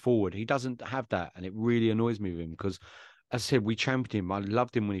 100% go forward. He doesn't have that, and it really annoys me with him because, as I said, we championed him. I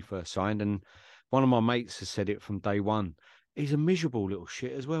loved him when he first signed, and one of my mates has said it from day one. He's a miserable little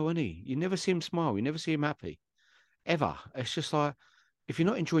shit as well, isn't he? You never see him smile. You never see him happy, ever. It's just like, if you're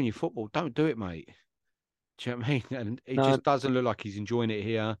not enjoying your football, don't do it, mate. Do you know what I mean? And it just doesn't look like he's enjoying it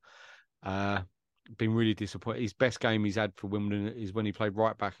here. Been really disappointed. His best game he's had for Wimbledon is when he played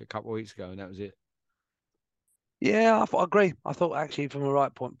right back a couple of weeks ago, and that was it. Yeah, I agree. I thought actually from a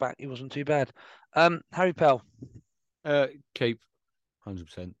right point back, he wasn't too bad. Harry Pell. Keep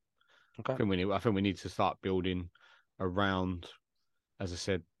 100%. Okay. I think we need to start building around. As I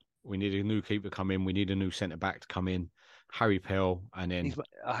said, we need a new keeper to come in. We need a new centre back to come in. Harry Pell, and then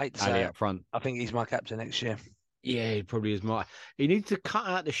I hate to Ali say up it. front. I think he's my captain next year. Yeah, he probably is. He needs to cut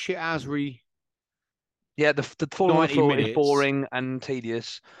out the shithousery Yeah, the fall on the 90 floor is minutes. boring and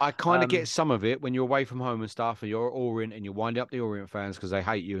tedious. I kind of get some of it when you're away from home and stuff, and you're at Orient and you're winding up the Orient fans because they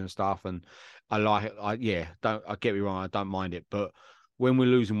hate you and stuff. And I like it. I get me wrong, I don't mind it. But when we're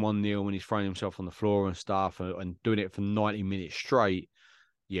losing 1-0 and he's throwing himself on the floor and stuff and doing it for 90 minutes straight,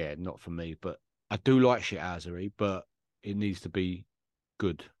 yeah, not for me. But I do like shithousery, but it needs to be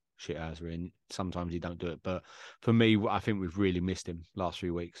good shithousery. And sometimes he don't do it. But for me, I think we've really missed him last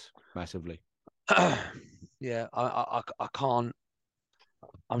 3 weeks massively. Yeah, I can't.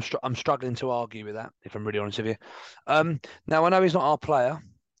 I'm struggling to argue with that, if I'm really honest with you. Now I know he's not our player,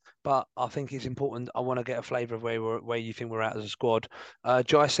 but I think it's important. I want to get a flavour of where you think we're at as a squad.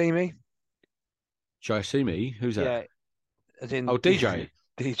 Jai see me? Jai see me? Who's that? Yeah, as in Oh, DJ.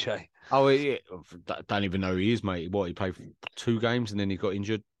 DJ. Oh, yeah. Don't even know who he is, mate. What, he played 2 games and then he got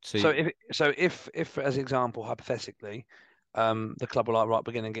injured? So if as example, hypothetically, the club were like, right,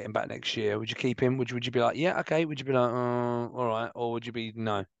 we're going to get him back next year. Would you keep him? Would you be like, yeah, okay? Would you be like, all right, or would you be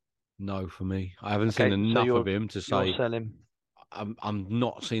no? No, for me. I haven't seen Okay, so enough of him to you're say selling. I'm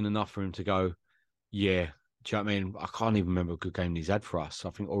not seeing enough for him to go, yeah. Do you know what I mean? I can't even remember a good game he's had for us. I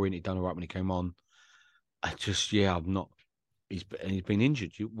think Orient had done all right when he came on. I'm not. He's been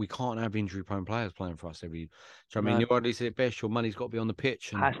injured. We can't have injury-prone players playing for us every. Do you know what I mean? No, You already said it best. Your money's got to be on the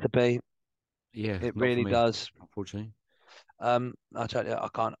pitch, and has to be. yeah, It not for really me, does. unfortunately. I tell you, I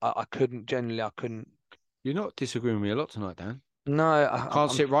can't. I couldn't. Generally, I couldn't. You're not disagreeing with me a lot tonight, Dan. No,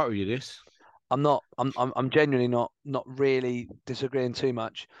 Can't sit right with you. This. I'm not. I'm genuinely not really disagreeing too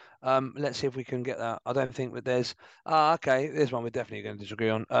much. Let's see if we can get that. I don't think that there's. Okay, there's one we're definitely going to disagree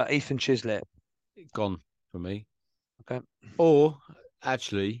on. Ethan Chislett. Gone for me. Okay. Or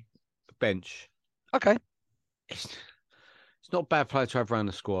actually, bench. Okay. It's not a bad player to have around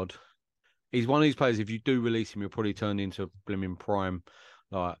the squad. He's one of these players. If you do release him, he'll probably turn into a blooming prime,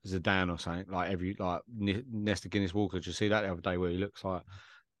 like Zidane or something. Like Nesta Guinness Walker. Did you see that the other day where he looks like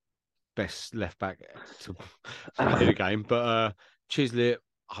best left back to play the game? But Chislett,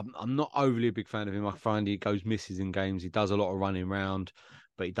 I'm not overly a big fan of him. I find he goes misses in games. He does a lot of running around,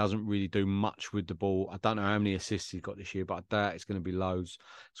 but he doesn't really do much with the ball. I don't know how many assists he's got this year, but I doubt it's going to be loads.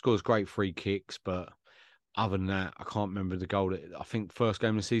 Scores great free kicks, but other than that, I can't remember the goal. I think first game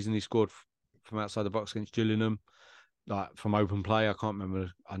of the season he scored from outside the box against Gillingham, like from open play. I can't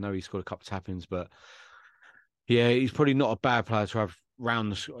remember. I know he scored a couple of tap-ins, but yeah, he's probably not a bad player to have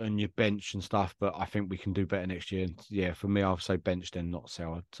round on your bench and stuff. But I think we can do better next year. And yeah, for me, I'll say bench then, not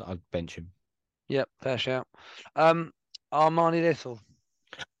sell. I'd bench him. Yep, fair shout. Armani Little.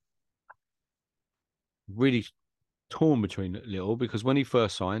 Really torn between Little because when he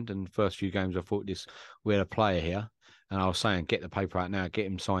first signed and first few games, I thought we had a player here, and I was saying get the paper out now, get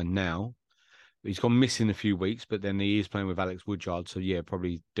him signed now. He's gone missing a few weeks, but then he is playing with Alex Woodyard, so yeah,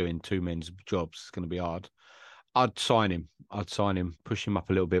 probably doing 2 men's jobs. It's going to be hard. I'd sign him. Push him up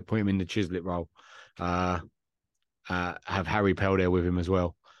a little bit, put him in the Chislett role. Have Harry Pell there with him as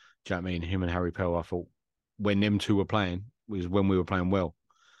well. Do you know what I mean? Him and Harry Pell, I thought when them two were playing was when we were playing well.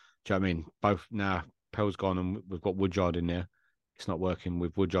 Do you know what I mean? Both now Pell's gone and we've got Woodyard in there. It's not working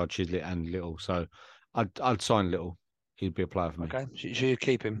with Woodyard, Chislett, and Little. So I'd sign Little. He'd be a player for me. Okay, so you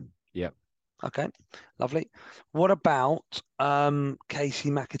keep him. Yep. Okay, lovely. What about Casey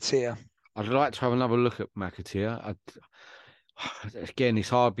McAteer? I'd like to have another look at McAteer. Again, it's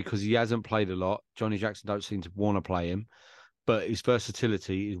hard because he hasn't played a lot. Johnny Jackson don't seem to want to play him, but his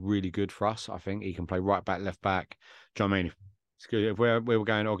versatility is really good for us. I think he can play right back, left back. Do you know what I mean? It's good. If we're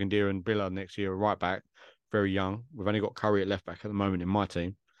going Ogundir and Billard next year, right back, very young. We've only got Curry at left back at the moment in my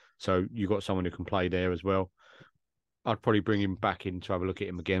team, so you've got someone who can play there as well. I'd probably bring him back in to have a look at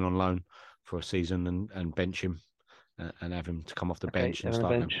him again on loan for a season and bench him and have him to come off the bench and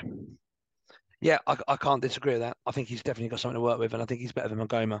start him. Yeah, I can't disagree with that. I think he's definitely got something to work with, and I think he's better than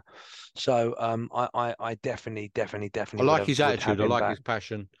Magoma. So I definitely. I like his attitude. I like his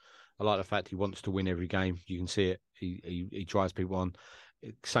passion. I like the fact he wants to win every game. You can see it. He drives people on.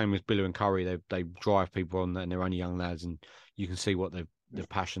 Same as Billy and Curry. They drive people on, and they're only young lads, and you can see what the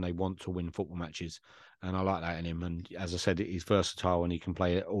passion they want to win football matches. And I like that in him. And as I said, he's versatile and he can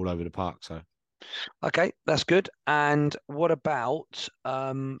play it all over the park. So, okay, that's good. And what about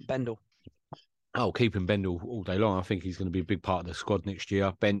Bendel? Oh, keeping Bendel all day long. I think he's going to be a big part of the squad next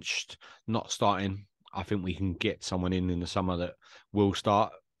year. Benched, not starting. I think we can get someone in the summer that will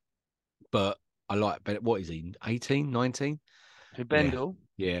start. But I like Bendel. What is he? 18, 19? Who, Bendel?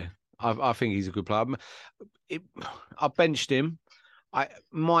 Yeah. I think he's a good player. I benched him. I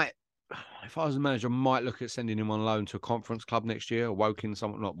might if I was a manager, I might look at sending him on loan to a conference club next year. Or Woking,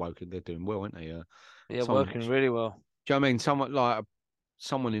 someone not Woking, they're doing well, aren't they? Yeah, Someone, working really well. do you know what I mean? Someone like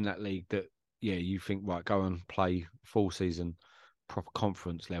someone in that league that, yeah, you think, right, go and play full season, proper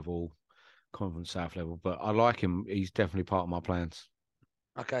conference level, conference south level. But I like him. He's definitely part of my plans.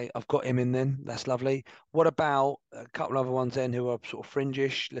 Okay, I've got him in then. That's lovely. What about a couple other ones then who are sort of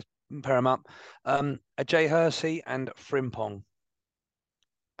fringish? Let's pair them up. A Jay Hersey and Frimpong.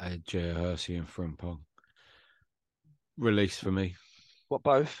 Jay Hersey and Frimpong. Release for me. What,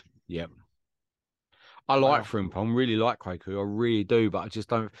 both? Yep. I like Wow. Frimpong, really like Kwaku. I really do, but I just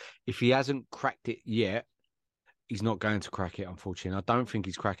don't. If he hasn't cracked it yet, he's not going to crack it, unfortunately. I don't think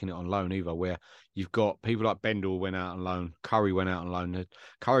he's cracking it on loan either, where you've got people like Bendel went out on loan, Curry went out on loan.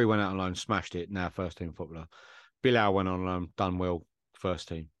 Curry went out on loan, smashed it, now first team footballer. Bilal went on loan, done well, first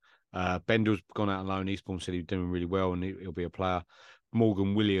team. Bendel's gone out on loan, Eastbourne City doing really well, and he'll be a player.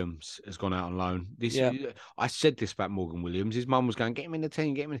 Morgan Williams has gone out on loan. I said this about Morgan Williams. His mum was going, get him in the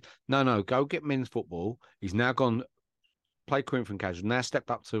team, get him in. No, go get men's football. He's now gone, played Corinthian casual, now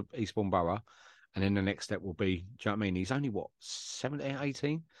stepped up to Eastbourne Borough. And then the next step will be, do you know what I mean? He's only, 17,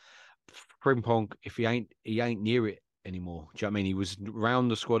 18? Frimpong, if he ain't near it anymore. Do you know what I mean? He was around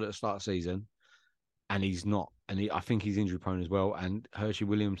the squad at the start of the season, and he's not. And I think he's injury prone as well. And Hershey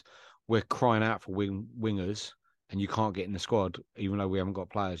Williams, we're crying out for wingers, and you can't get in the squad, even though we haven't got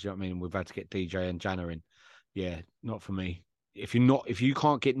players. Do you know what I mean? We've had to get DJ and Janner in. Yeah, not for me. If you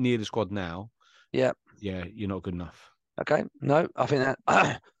can't get near the squad now, yeah, you're not good enough. Okay, no, I think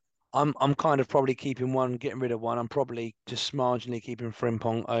that I'm kind of probably keeping one, getting rid of one. I'm probably just marginally keeping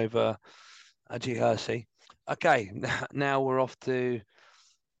Frimpong over G Hersey. Okay, now we're off to.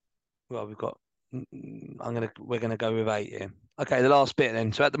 Well, we're gonna go with 8 here. Okay, the last bit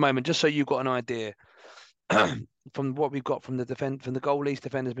then. So at the moment, just so you've got an idea, from what we've got from the goalies,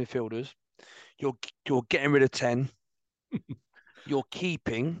 defenders, midfielders, you're getting rid of 10. You're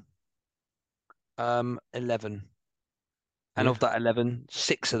keeping 11. And of that 11,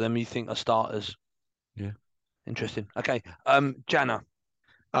 6 of them you think are starters. Yeah. Interesting. Okay. Janner.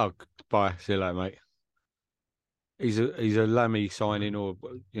 Oh, bye. See you later, mate. He's a Lammy signing, or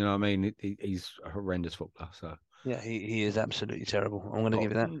you know what I mean. He's a horrendous footballer. So Yeah, he is absolutely terrible. I'm going to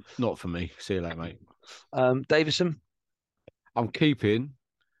give you that. Not for me. See you later, mate. Davison. I'm keeping,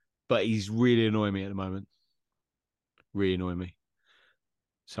 but he's really annoying me at the moment. Really annoying me.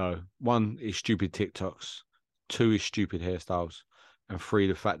 So 1 is stupid TikToks, 2 is stupid hairstyles, and 3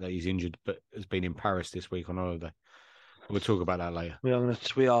 the fact that he's injured but has been in Paris this week on holiday. We'll talk about that later. We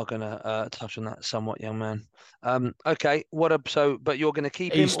are gonna touch on that somewhat, young man. Okay. But you're gonna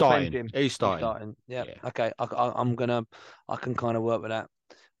keep him He's or bench starting. him? He's starting. Yeah. Okay. I can kind of work with that.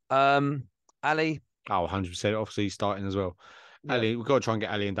 Ali. Oh, 100%. Obviously, he's starting as well. Yeah. Ali, we've got to try and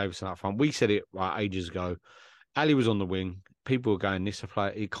get Ali and Davison up front. We said it ages ago. Ali was on the wing. People were going, this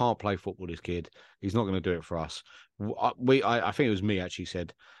player, he can't play football, this kid. He's not going to do it for us. I think it was me actually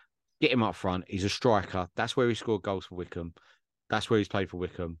said, get him up front. He's a striker. That's where he scored goals for Wickham. That's where he's played for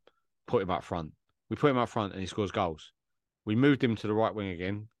Wickham. Put him up front. We put him up front and he scores goals. We moved him to the right wing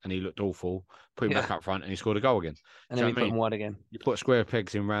again and he looked awful. Put him back up front and he scored a goal again. And then we put him wide again. You put square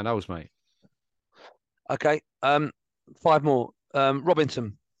pegs in round holes, mate. Okay. 5 more.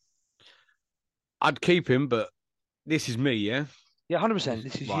 Robinson. I'd keep him, but this is me, yeah? Yeah, 100%.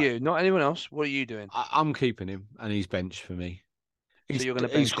 This is you, not anyone else. What are you doing? I'm keeping him, and he's benched for me. So you're going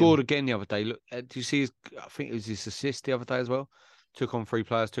to He scored again the other day. Look, do you see I think it was his assist the other day as well. Took on 3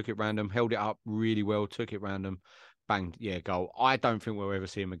 players, took it random, held it up really well, took it random, banged, goal. I don't think we'll ever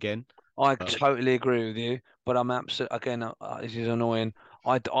see him again. I totally agree with you, but I'm absolutely this is annoying.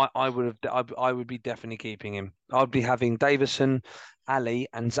 I would be definitely keeping him. I'd be having Davison, Ali,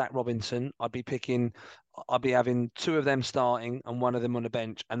 and Zach Robinson. I'd be having 2 of them starting and 1 of them on the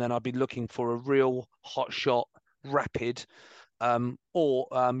bench, and then I'd be looking for a real hot shot, rapid, or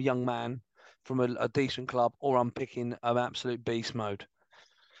young man from a decent club, or I'm picking an absolute beast mode.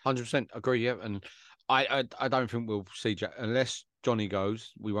 100% agree. Yeah, and I don't think we'll see Jack unless Johnny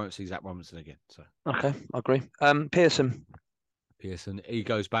goes. We won't see Zach Robinson again. So okay, I agree. Pearson, he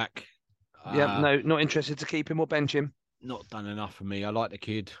goes back. Yeah, no, not interested to keep him or bench him. Not done enough for me. I like the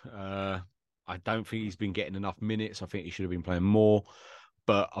kid. I don't think he's been getting enough minutes. I think he should have been playing more,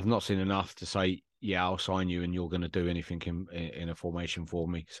 but I've not seen enough to say, yeah, I'll sign you and you're going to do anything in a formation for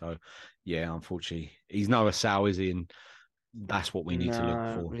me. So, yeah, unfortunately, he's no Asal, is he? And that's what we need to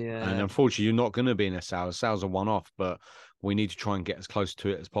look for. Yeah. And unfortunately, you're not going to be in Asal. Asal's a one-off, but we need to try and get as close to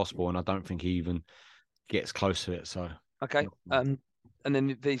it as possible. And I don't think he even gets close to it. So, okay. and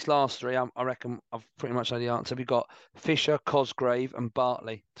then these last three, I reckon I've pretty much know the answer. We've got Fisher, Cosgrave, and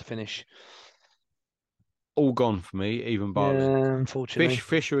Bartley to finish. All gone for me, even Bartley. Yeah, unfortunately.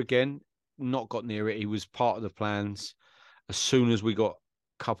 Fisher again, not got near it. He was part of the plans. As soon as we got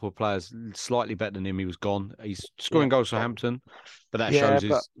a couple of players slightly better than him, he was gone. He's scoring goals for Hampton, but that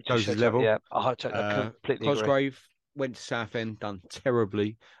shows his level. Yeah, I completely agree. Cosgrave went to Southend, done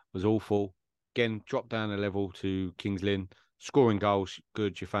terribly, was awful. Again, dropped down a level to Kings Lynn, scoring goals,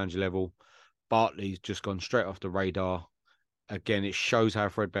 good, you found your level. Bartley's just gone straight off the radar. Again, it shows how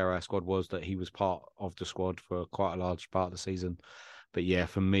threadbare our squad was, that he was part of the squad for quite a large part of the season. But yeah,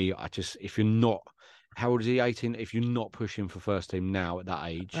 for me, if you're not, how old is he, 18? If you're not pushing for first team now at that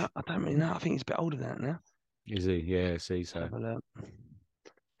age. I don't really know. I think he's a bit older than that now. Is he? Yeah, see, so. Have a look.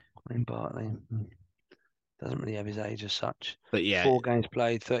 Bartley doesn't really have his age as such. But yeah. 4 games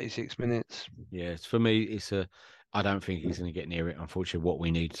played, 36 minutes. Yeah, for me, I don't think he's going to get near it, unfortunately, what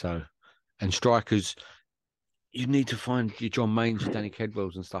we need. So, and strikers, you need to find your John Mains, your Danny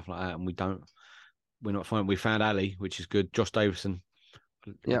Kedwells and stuff like that. And we're not finding. We found Ali, which is good. Josh Davison,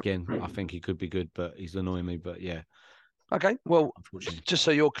 again, I think he could be good, but he's annoying me. But yeah. Okay, well, just so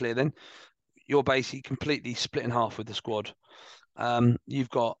you're clear then, you're basically completely split in half with the squad. You've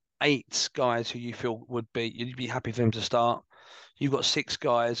got 8 guys who you feel you'd be happy for them to start. You've got 6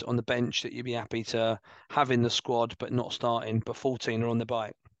 guys on the bench that you'd be happy to have in the squad but not starting, but 14 are on the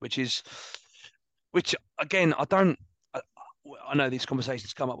bike, which again, I know these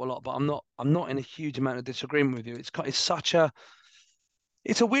conversations come up a lot, but I'm not in a huge amount of disagreement with you.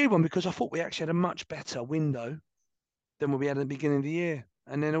 It's a weird one because I thought we actually had a much better window than what we had at the beginning of the year,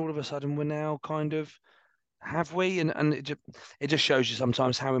 and then all of a sudden we're now kind of. Have we? And it just shows you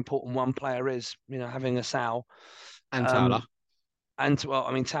sometimes how important one player is. You know, having a Sal and Towler,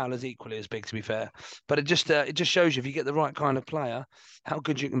 Towler's equally as big, to be fair. But it just shows you if you get the right kind of player, how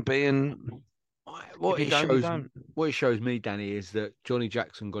good you can be. And what it shows me, Danny, is that Johnny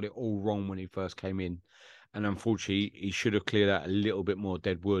Jackson got it all wrong when he first came in, and unfortunately, he should have cleared out a little bit more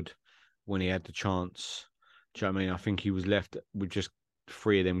dead wood when he had the chance. Do you know what I mean? I think he was left with just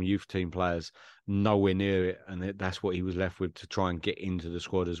 3 of them youth team players nowhere near it, and that's what he was left with to try and get into the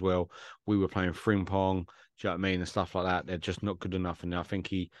squad as well. We were playing Frimpong, do you know what I mean, and stuff like that. They're just not good enough, and I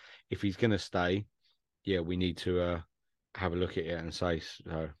think if he's going to stay, we need to have a look at it and say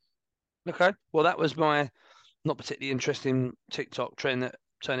so. Okay, well, that was my not particularly interesting TikTok trend that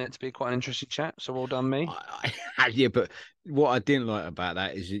turned out to be quite an interesting chat. So well done, me. Yeah, but what I didn't like about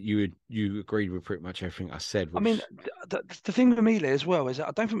that is that you agreed with pretty much everything I said. Which... I mean, the thing with me as well is that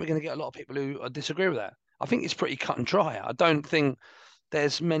I don't think we're going to get a lot of people who disagree with that. I think it's pretty cut and dry. I don't think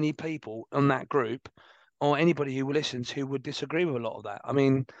there's many people on that group or anybody who listens who would disagree with a lot of that. I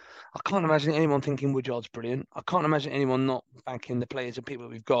mean, I can't imagine anyone thinking Woodyard's brilliant. I can't imagine anyone not backing the players and people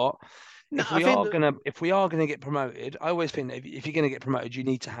that we've got. No, if we are gonna get promoted, I always think that if you're gonna get promoted, you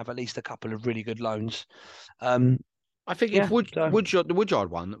need to have at least a couple of really good loans. I think the Woodyard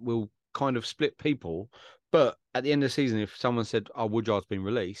one will kind of split people, but at the end of the season, if someone said, "Oh, Woodyard's been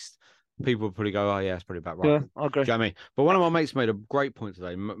released," people would probably go, "Oh, yeah, that's probably about right." Yeah, I agree. Do you know what I mean? But one of my mates made a great point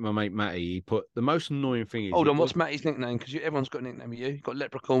today. My mate Matty, he put the most annoying thing is. Hold on, what's Matty's nickname? Because everyone's got a nickname. You've got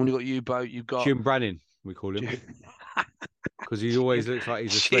Leprechaun, you've got U-Boat, you've got Jim Brannan. We call him. Because he always looks like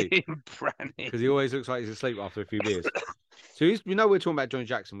he's asleep. Because he always looks like he's asleep after a few beers. So we're talking about Johnny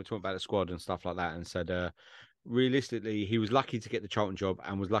Jackson, we're talking about the squad and stuff like that, and said realistically he was lucky to get the Charlton job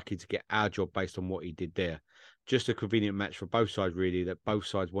and was lucky to get our job based on what he did there. Just a convenient match for both sides, really, that both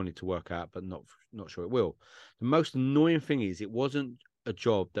sides wanted to work out, but not sure it will. The most annoying thing is it wasn't a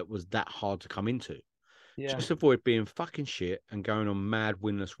job that was that hard to come into. Yeah. Just avoid being fucking shit and going on mad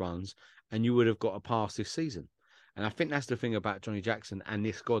winless runs, and you would have got a pass this season. And I think that's the thing about Johnny Jackson and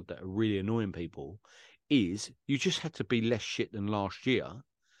this squad that are really annoying people is you just had to be less shit than last year.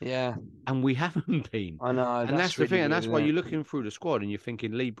 Yeah. And we haven't been. I know. And that's the thing. And that's why you're looking through the squad and you're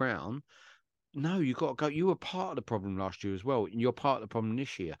thinking Lee Brown. No, you got to go. You were part of the problem last year as well. And you're part of the problem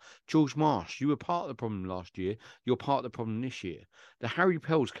this year. George Marsh, you were part of the problem last year. You're part of the problem this year. The Harry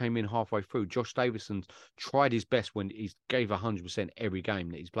Pells came in halfway through. Josh Davison's tried his best when he gave 100% every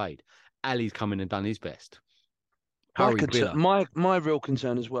game that he's played. Ali's come in and done his best. My real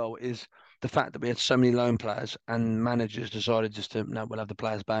concern as well is the fact that we had so many loan players and managers decided just to, no, we'll have the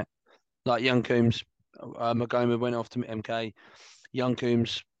players back. Like Young Coombs, Magoma went off to MK. Young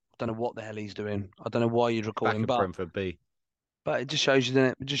Coombs, I don't know what the hell he's doing. I don't know why you'd recall him. Brentford B. But it just shows you, doesn't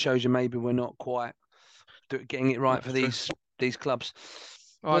it? It just shows you maybe we're not quite getting it right for these clubs.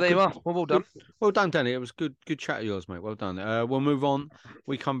 Well, there you are. Well done. Well done, Danny. It was good chat of yours, mate. Well done. We'll move on.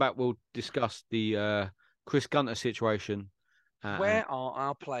 We come back. We'll discuss the Chris Gunter situation Where are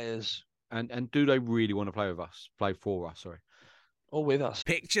our players? And do they really want to play with us? Play for us? Sorry. Or with us?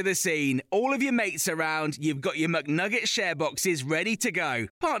 Picture the scene. All of your mates around, you've got your McNugget share boxes ready to go.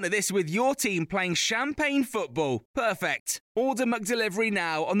 Partner this with your team playing champagne football. Perfect. Order McDelivery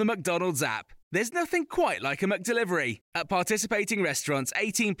now on the McDonald's app. There's nothing quite like a McDelivery. At participating restaurants,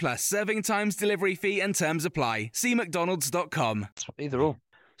 18 plus, serving times, delivery fee and terms apply. See mcdonalds.com. Either or.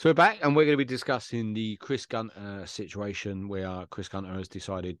 So we're back and we're going to be discussing the Chris Gunter situation where Chris Gunter has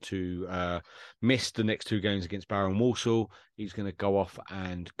decided to miss the next 2 games against Barrow and Walsall. He's going to go off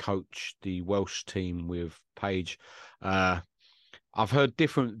and coach the Welsh team with Page. I've heard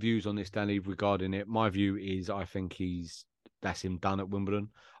different views on this, Danny, regarding it. My view is I think that's him done at Wimbledon.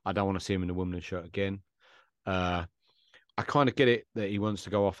 I don't want to see him in the Wimbledon shirt again. I kind of get it that he wants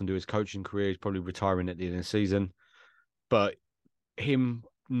to go off and do his coaching career. He's probably retiring at the end of the season. But him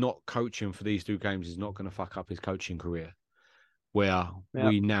not coaching for these 2 games is not going to fuck up his coaching career, where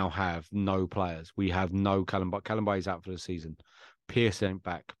we now have no players. We have no Callum Bay's out for the season. Pearce ain't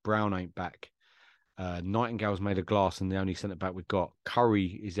back. Brown ain't back. Nightingale's made of glass and the only centre back we've got.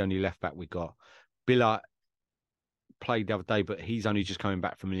 Curry is the only left back we've got. Billa played the other day, but he's only just coming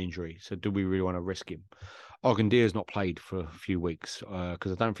back from an injury. So do we really want to risk him? Ogundere's not played for a few weeks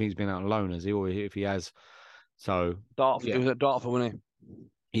because I don't think he's been out on loan, has he? Or if he has, so He was at Dartford, wasn't he?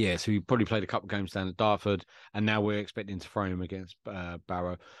 Yeah, so he probably played a couple of games down at Dartford, and now we're expecting to throw him against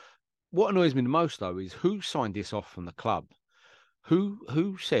Barrow. What annoys me the most, though, is who signed this off from the club?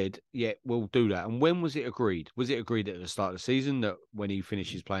 Who said, yeah, we'll do that? And when was it agreed? Was it agreed at the start of the season that when he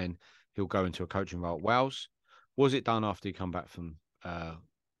finishes playing, he'll go into a coaching role at Wales? Was it done after he come back from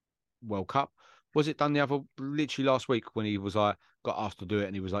World Cup? Was it done literally last week when he was got asked to do it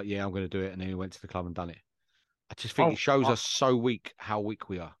and he was like, yeah, I'm going to do it. And then he went to the club and done it. I just think it shows us so weak, how weak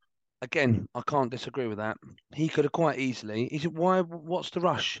we are. Again, I can't disagree with that. He could have quite easily. What's the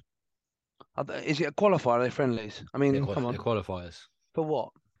rush? Is it a qualifier? Are they friendlies? I mean, come on. They're qualifiers. For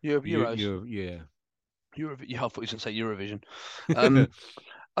what? Euros? Yeah. I thought you were going to say Eurovision.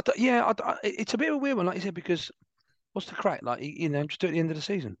 It's a bit of a weird one, like you said, because what's the crack? Like, just do it at the end of the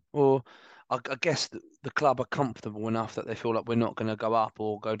season. Or I guess the club are comfortable enough that they feel like we're not going to go up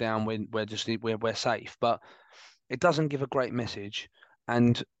or go down. We're safe. But it doesn't give a great message.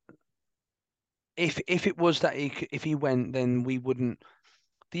 And if it was that if he went, then we wouldn't.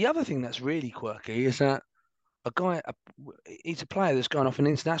 The other thing that's really quirky is that he's a player that's going off an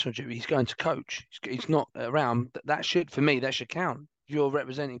international duty. He's going to coach. He's not around. That should count. If you're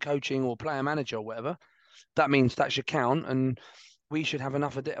representing coaching or player manager or whatever, that means that should count. And we should have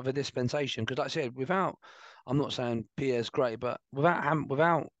enough of a dispensation. Because like I said, I'm not saying Pierre's great, but without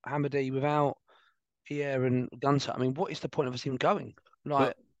Hamady, without Pierre and Gunter, I mean, what is the point of us even going?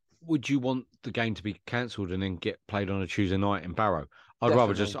 But would you want the game to be cancelled and then get played on a Tuesday night in Barrow? I'd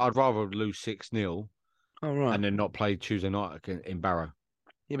rather lose 6-0 and then not play Tuesday night in Barrow.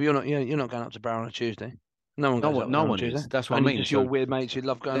 Yeah, but you're not going up to Barrow on a Tuesday. No one is. That's what I mean. Just your weird mates who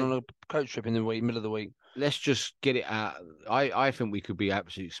love going on a coach trip in the middle of the week. Let's just get it out. I think we could be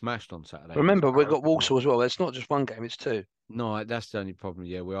absolutely smashed on Saturday. Remember, we've got Walsall as well. It's not just one game; it's 2. No, that's the only problem.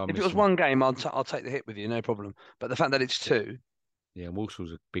 Yeah, we are. If it was one game, I'll take the hit with you, no problem. But the fact that it's 2. Yeah,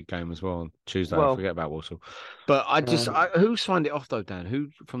 Walsall's a big game as well on Tuesday. I forget about Walsall. But who signed it off though, Dan? Who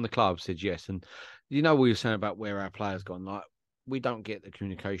from the club said yes? And we were saying about where our players gone. Like, we don't get the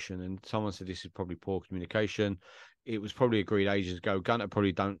communication. And someone said this is probably poor communication. It was probably agreed ages ago. Gunter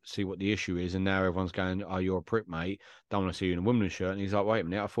probably don't see what the issue is. And now everyone's going, oh, you're a prick, mate. Don't want to see you in a Wimbledon shirt. And he's like, wait a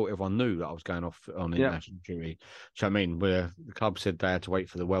minute. I thought everyone knew that I was going off on international duty. So, I mean, where the club said they had to wait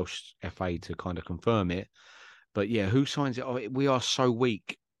for the Welsh FA to kind of confirm it. But yeah, who signs it? Oh, we are so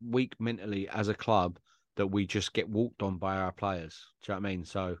weak mentally as a club that we just get walked on by our players. Do you know what I mean?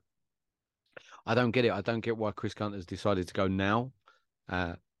 So I don't get it. I don't get why Chris Gunter's decided to go now.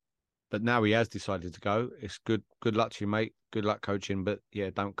 But now he has decided to go. It's good luck to you, mate. Good luck coaching. But yeah,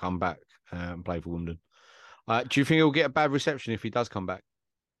 don't come back and play for Wimbledon. Do you think he'll get a bad reception if he does come back?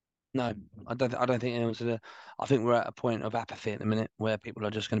 No, I don't think anyone's gonna. I think we're at a point of apathy at the minute where people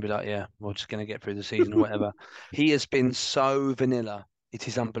are just going to be like, yeah, we're just going to get through the season or whatever. He has been so vanilla. It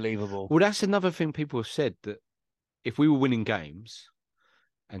is unbelievable. Well, that's another thing people have said, that if we were winning games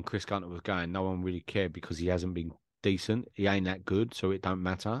and Chris Gunter was going, no one really cared because he hasn't been decent. He ain't that good, so it don't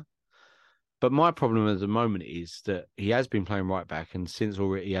matter. But my problem at the moment is that he has been playing right back, and since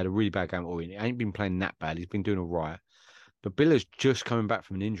already he had a really bad game already, he ain't been playing that bad. He's been doing all right. But Billa's just coming back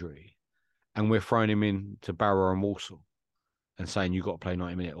from an injury, and we're throwing him in to Barrow and Walsall and saying, you've got to play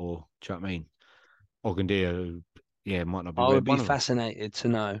 90 minutes, or do you know what I mean? Ogundere, might not be. I would be fascinated to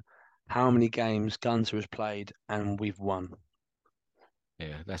know how many games Gunter has played and we've won.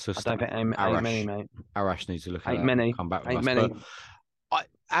 Yeah, that's a I don't think ain't many, mate. Arash needs to look at Ain't that many. and come back with Ain't us. many. But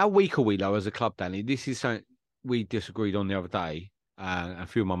how weak are we though as a club, Danny? This is something we disagreed on the other day, and a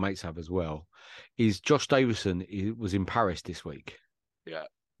few of my mates have as well. Is Josh Davison was in Paris this week? Yeah.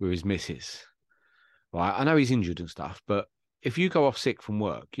 With his missus. Right, I know he's injured and stuff, but if you go off sick from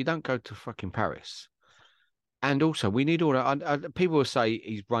work, you don't go to fucking Paris. And also, we need all that. People will say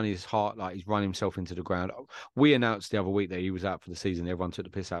he's run his heart, like he's run himself into the ground. We announced the other week that he was out for the season. Everyone took the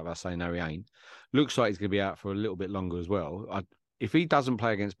piss out of us saying, no, he ain't. Looks like he's going to be out for a little bit longer as well. If he doesn't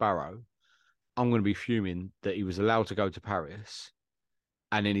play against Barrow, I'm going to be fuming that he was allowed to go to Paris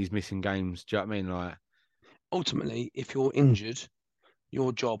and then he's missing games. Do you know what I mean? Like, Ultimately, if you're injured,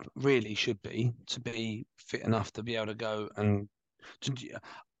 your job really should be to be fit enough to be able to go and.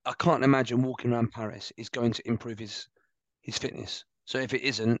 I can't imagine walking around Paris is going to improve his fitness. So if it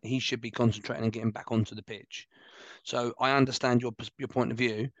isn't, he should be concentrating and getting back onto the pitch. So I understand your point of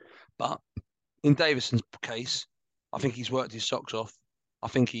view, but in Davison's case, I think he's worked his socks off. I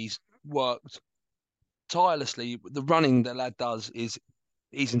think he's worked tirelessly. The running the lad does is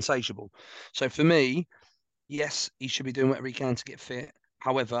he's insatiable. So for me, yes, he should be doing whatever he can to get fit.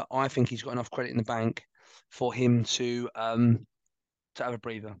 However, I think he's got enough credit in the bank for him to have a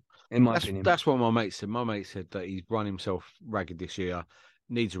breather, in my opinion. That's what my mate said. My mate said that he's run himself ragged this year,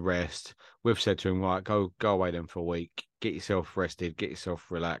 needs a rest. We've said to him, right, go away then for a week, get yourself rested, get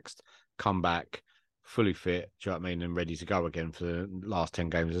yourself relaxed, come back fully fit, do you know what I mean, and ready to go again for the last 10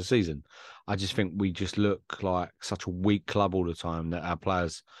 games of the season. I just think we just look like such a weak club all the time that our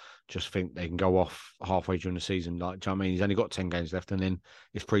players just think they can go off halfway during the season. Like, do you know what I mean? He's only got 10 games left and then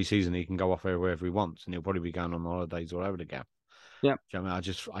it's pre-season. He can go off wherever he wants and he'll probably be going on holidays all over the gap. Yeah. Do you know what I mean? I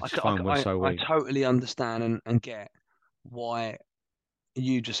just find we're so weak. I totally understand and get why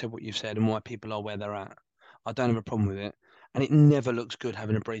you just said what you've said and why people are where they're at. I don't have a problem with it. And it never looks good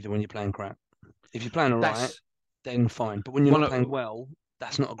having a breather when you're playing crap. If you're playing all right, then fine. But when you're not playing well,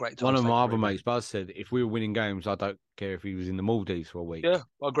 that's not a great time. One of my other mates, Buzz, said if we were winning games, I don't care if he was in the Maldives for a week. Yeah,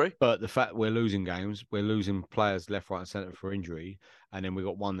 I agree. But the fact we're losing games, we're losing players left, right, and centre for injury, and then we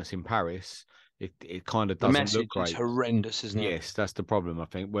got one that's in Paris. It kind of doesn't look great. It's horrendous, isn't it? Yes, that's the problem. I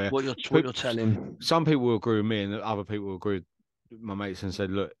think where what you're telling. Some people will agree with me, and other people will agree with my mates and said,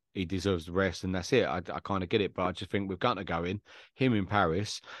 "Look, he deserves the rest," and that's it. I kind of get it, but I just think we've got to go in him in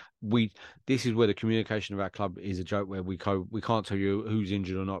Paris. This is where the communication of our club is a joke. Where we can't tell you who's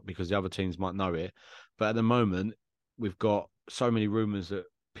injured or not because the other teams might know it. But at the moment, we've got so many rumours that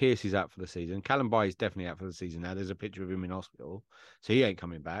Pierce is out for the season. Callum Bay is definitely out for the season now. There's a picture of him in hospital, so he ain't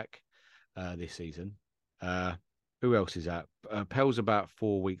coming back this season. Who else is out? Pell's about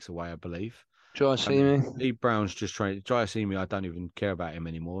 4 weeks away, I believe. Jai-Simi. Lee Brown's just trying. Jai-Simi, I don't even care about him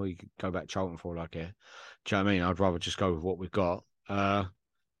anymore. He could go back to Charlton for all I care. Do you know what I mean? I'd rather just go with what we've got.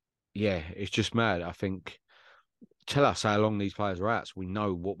 Yeah, it's just mad. I think tell us how long these players are at so we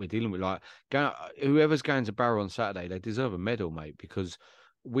know what we're dealing with. Like, whoever's going to Barrow on Saturday, they deserve a medal, mate, because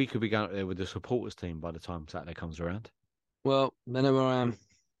we could be going up there with the supporters team by the time Saturday comes around. Well, they know where I am.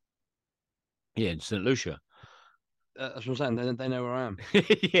 Yeah, in St. Lucia. That's what I'm saying. They know where I am.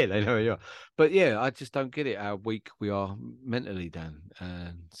 Yeah, they know where you are. But yeah, I just don't get it how weak we are mentally, Dan,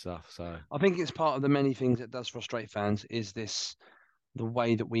 and stuff. So I think it's part of the many things that does frustrate fans is the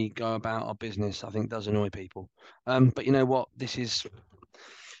way that we go about our business. I think does annoy people. But you know what? This is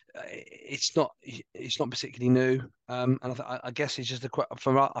it's not particularly new. And I guess it's just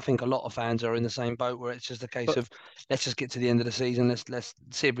I think a lot of fans are in the same boat where it's just a case of let's just get to the end of the season. Let's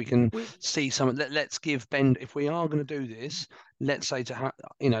see if we can see something. Let's give Ben, if we are going to do this, let's say to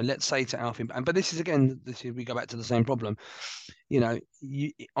Alfie. But this is we go back to the same problem.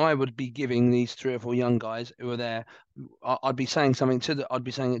 I would be giving these 3 or 4 young guys who are there. I'd be saying something I'd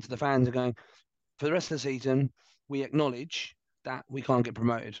be saying it to the fans and going, for the rest of the season, we acknowledge that we can't get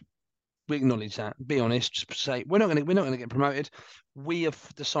promoted. We acknowledge that. Be honest. Just say we're not going to get promoted. We have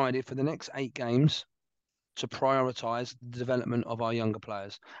decided for the next 8 games to prioritise the development of our younger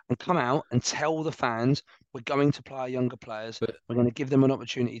players and come out and tell the fans we're going to play our younger players. We're going to give them an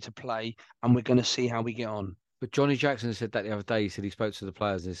opportunity to play, and we're going to see how we get on. But Johnny Jackson said that the other day. He said he spoke to the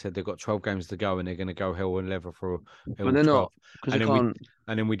players and said they've got 12 games to go and they're going to go hell and leather for But they're 12. Not because they can't.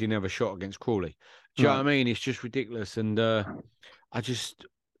 And then we didn't have a shot against Crawley. Do you know what I mean? It's just ridiculous. And I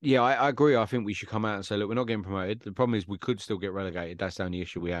agree. I think we should come out and say, look, we're not getting promoted. The problem is we could still get relegated. That's the only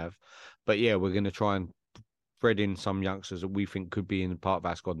issue we have. But yeah, we're going to try and thread in some youngsters that we think could be in part of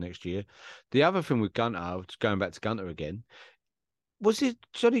our squad next year. The other thing with Gunter, going back to Gunter again, was it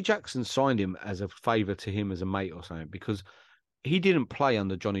Johnny Jackson signed him as a favour to him as a mate or something? Because he didn't play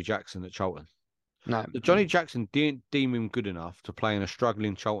under Johnny Jackson at Charlton. No. So Johnny Jackson didn't deem him good enough to play in a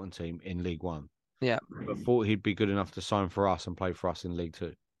struggling Charlton team in League One, Yeah, but thought he'd be good enough to sign for us and play for us in League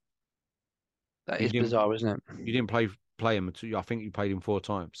Two. that You is didn't bizarre, isn't it? you didn't play him until I think you played him 4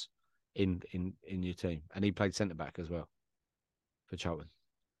 times in your team, and he played centre back as well for Charlton.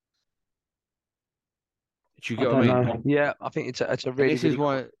 Do you I get what I don't mean? know. Yeah, I think it's a And really, this is really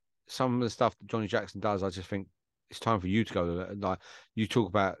why some of the stuff that Johnny Jackson does, I just think it's time for you to go. Like you talk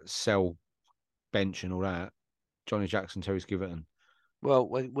about sell bench and all that. Johnny Jackson, Terry Skiverton. well.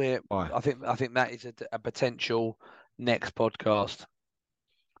 We're Why? I think that is a potential next podcast.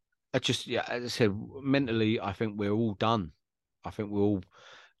 I just, yeah, as I said, mentally, I think we're all done. I think we're all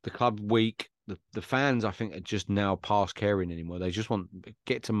the club weak. The fans, I think, are just now past caring anymore. They just want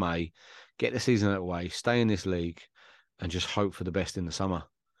get to May, get the season out of the way, stay in this league, and just hope for the best in the summer.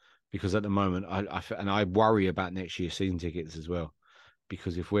 Because at the moment, I worry about next year's season tickets as well.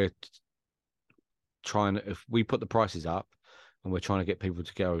 Because if if we put the prices up and we're trying to get people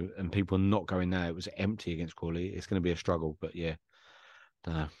to go, and people are not going now, it was empty against Crawley. It's going to be a struggle. But yeah.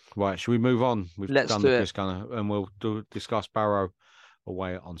 Right, should we move on? We've Let's done do the it. Chris Gunner, and we'll discuss Barrow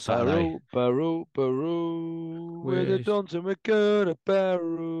away on Saturday. Barrow. We're the Dons and we're gonna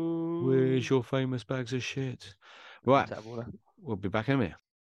Barrow. Where's your famous bags of shit? Right, Tap water. we'll be back in a minute.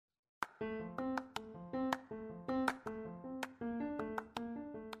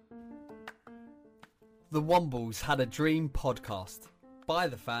 The Wombles Had a Dream podcast. By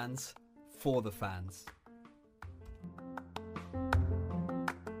the fans, for the fans.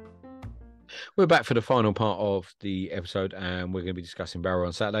 We're back for the final part of the episode, and we're going to be discussing Barrow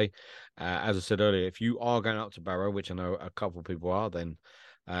on Saturday. As I said earlier, if you are going up to Barrow, which I know a couple of people are, then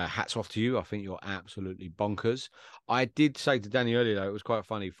hats off to you. I think you're absolutely bonkers. I did say to Danny earlier, though, it was quite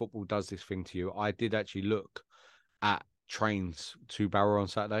funny. Football does this thing to you. I did actually look at trains to Barrow on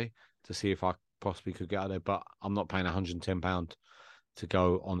Saturday to see if I possibly could get out there, but I'm not paying £110 to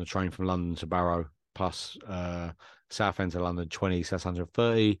go on the train from London to Barrow, plus Southend to London 20, so that's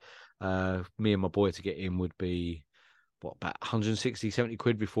 130. Me and my boy to get in would be about 160, 70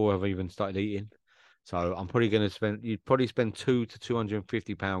 quid before I've even started eating. So I'm probably going to you'd probably spend £200 to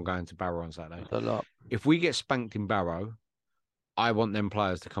 £250 going to Barrow on Saturday. That's a lot. If we get spanked in Barrow, I want them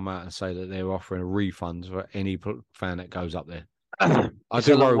players to come out and say that they're offering a refund for any fan that goes up there. It's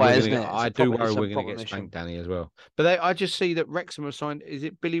a long way, isn't it? I do worry we're going to get spanked, Danny, as well. But I just see that Wrexham have signed. Is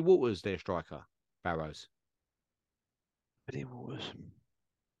it Billy Waters, their striker? Barrows. Billy Waters.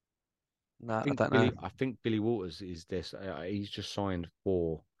 No, I don't know. I think Billy Waters is this. He's just signed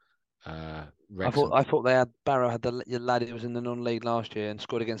for Wrexham. I thought they had Barrow had the lad who was in the non-league last year and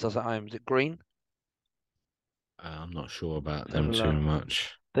scored against us at home. Is it Green? I'm not sure about Let's them have a too look.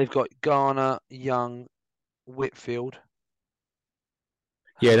 much. They've got Garner, Young, Whitfield.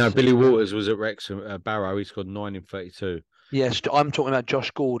 Yeah, no, Billy Hudson. Waters was at Wrexham. Barrow, he scored 9 in 32. Yes, I'm talking about Josh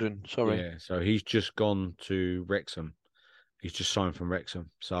Gordon. Sorry. Yeah, so he's just gone to Wrexham. He's just signed from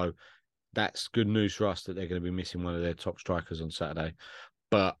Wrexham. So that's good news for us that they're going to be missing one of their top strikers on Saturday.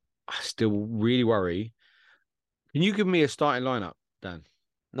 But I still really worry. Can you give me a starting lineup, Dan?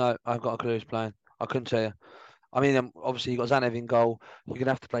 No, I've got a clue who's playing. I couldn't tell you. I mean, obviously, you've got Zanev in goal. You're going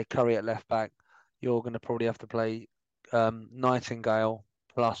to have to play Curry at left back. You're going to probably have to play Nightingale,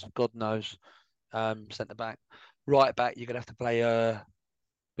 plus, God knows, centre back. Right back, you're going to have to play.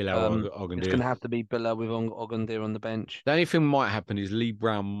 Bilal It's going to have to be Billa with Ogundir on the bench. The only thing might happen is Lee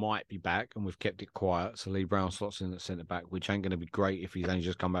Brown might be back, and we've kept it quiet. So Lee Brown slots in at centre back, which ain't going to be great if he's only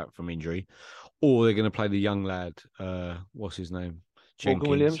just come back from injury. Or they're going to play the young lad. What's his name? Morgan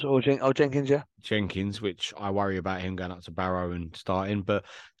Williams or Jenkins, yeah. Jenkins, which I worry about him going up to Barrow and starting. But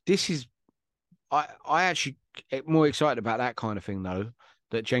this is, I actually get more excited about that kind of thing though.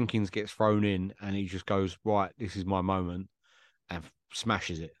 That Jenkins gets thrown in and he just goes, right, this is my moment, and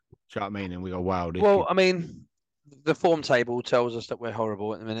smashes it. Do you know what I mean? And we go, wow. Well, I mean, the form table tells us that we're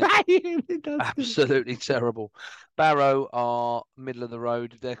horrible at the minute. It does. Absolutely terrible. Barrow are middle of the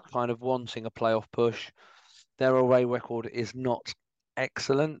road. They're kind of wanting a playoff push. Their away record is not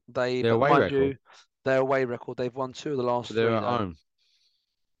excellent. Their away record? Their away record. They've won 2 of the last 3. They're at though. home.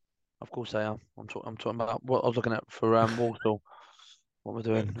 Of course they are. I'm talking about what I was looking at for Walsall. What we're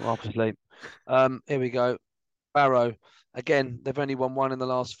doing after sleep. Here we go. Barrow again. They've only won 1 in the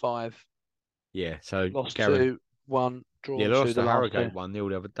last 5. Yeah, so Lost Gary, 2, 1, drawn yeah, 2 lost the to last Harrogate 2. 1-0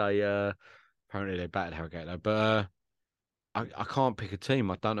 the other day. Apparently they battered Harrogate though, but I can't pick a team.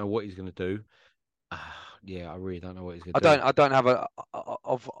 I don't know what he's going to do. Yeah, I really don't know what he's going to do. I don't have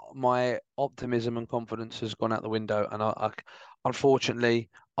of my optimism and confidence has gone out the window, and I unfortunately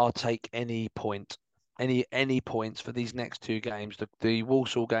I'll take any point, any points for these next 2 games, the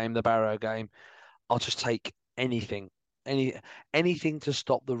Walsall game, the Barrow game. I'll just take anything. Anything to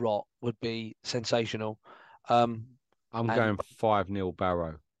stop the rot would be sensational. I'm And going 5-0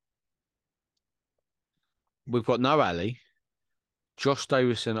 Barrow. We've got no Ali. Josh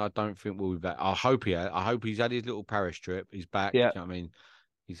Davison, I don't think will be back. I hope he's had his little Paris trip. He's back. yeah, You know what I mean?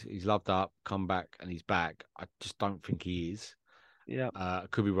 He's loved up, come back, and he's back. I just don't think he is. yeah.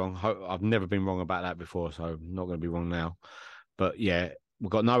 Could be wrong. I've never been wrong about that before, so I'm not going to be wrong now. But yeah, we've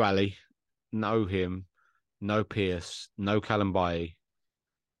got no Ali, no him, no Pierce, no Callum Baye,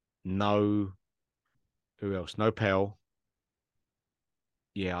 no who else? No Pell.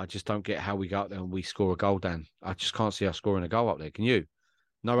 Yeah, I just don't get how we go up there and we score a goal, Dan. I just can't see us scoring a goal up there. Can you?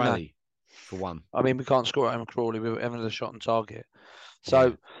 No No. Ali for one. I mean, we can't score at home Crawley. We were having a shot on target. So,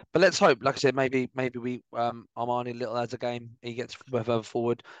 Yeah. but let's hope. Like I said, maybe we Armani Little has a game. He gets further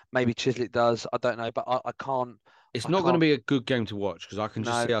forward. Maybe Chislet does. I don't know, but I can't. It's I not going to can't. be a good game to watch because I can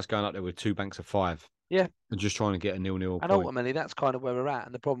just No. see us going up there with 2 banks of 5. Yeah. And just trying to get a 0-0 And point. ultimately, that's kind of where we're at.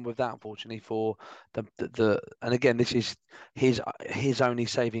 And the problem with that, unfortunately, for the and again, this is his only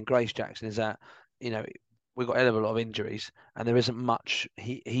saving grace, Jackson, is that we've got a hell of a lot of injuries, and there isn't much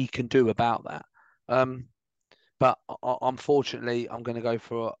he can do about that. But unfortunately, I'm going to go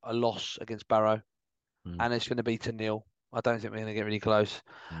for a loss against Barrow, and it's going to be to nil. I don't think we're going to get really close.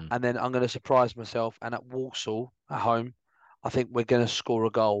 And then I'm going to surprise myself. And at Walsall at home, I think we're going to score a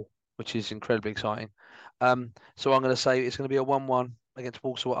goal, which is incredibly exciting. So I'm going to say it's going to be a 1-1 against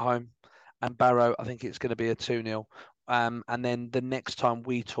Walsall at home. And Barrow, I think it's going to be a 2-0. And then the next time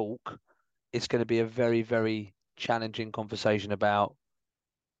we talk, it's going to be a very, very challenging conversation about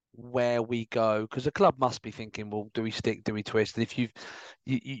where we go, because the club must be thinking, well, do we stick, do we twist? And if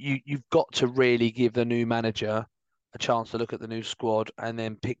you've got to really give the new manager a chance to look at the new squad and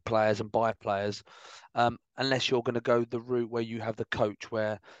then pick players and buy players, unless you're going to go the route where you have the coach,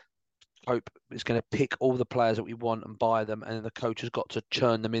 where Pope is going to pick all the players that we want and buy them, and then the coach has got to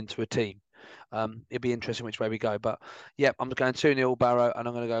churn them into a team. It'd be interesting which way we go, but yeah, I'm going 2-0 Barrow, and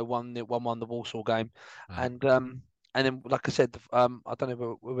I'm going to go 1-1 the Walsall game, and then, like I said, I don't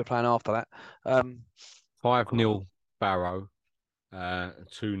know where we're playing after that. 5-0 Barrow,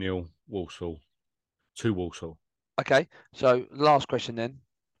 2-0 Walsall, 2 Walsall. Okay, so last question then.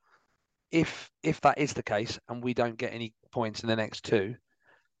 If that is the case and we don't get any points in the next 2,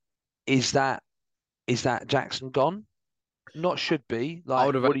 is that Jackson gone? Not should be.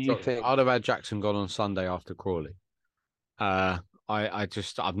 Like, what do you think? I'd have had Jackson gone on Sunday after Crawley. I've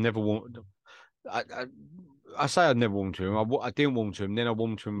never warmed. I say I'd never warmed to him. I didn't warm to him. Then I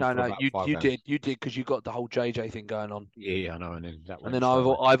warmed to him. No, you did because you got the whole JJ thing going on. Yeah, I know. And then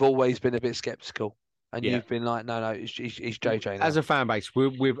I've always been a bit skeptical, and you've been like, no, he's JJ now. As a fan base,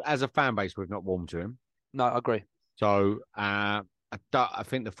 we've not warmed to him. No, I agree. So I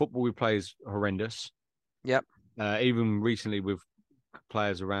think the football we play is horrendous. Yep. Even recently with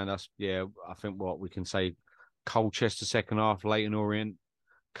players around us, I think what we can say, Colchester second half, Leyton Orient,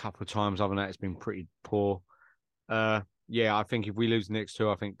 a couple of times. Other than that, it's been pretty poor. I think if we lose the next 2,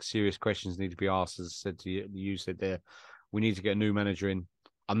 I think serious questions need to be asked. As I said to you said there, we need to get a new manager in.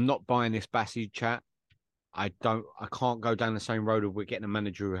 I'm not buying this Bassey chat. I can't go down the same road of we're getting a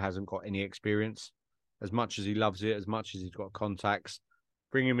manager who hasn't got any experience. As much as he loves it, as much as he's got contacts,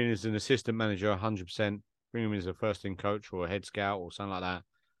 bring him in as an assistant manager, 100%. Bring him in as a first-team coach or a head scout or something like that.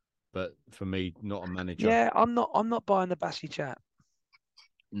 But for me, not a manager. Yeah, I'm not buying the Bassey chat.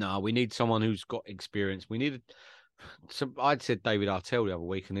 No, we need someone who's got experience. We needed. I'd said David Artell the other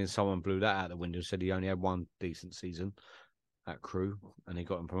week, and then someone blew that out the window. Said he only had one decent season at Crewe, and he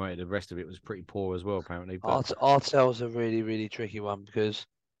got him promoted. The rest of it was pretty poor as well, apparently. But Artell's a really, really tricky one because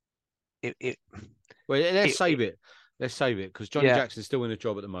let's save it. Let's save it because Johnny Jackson's still in the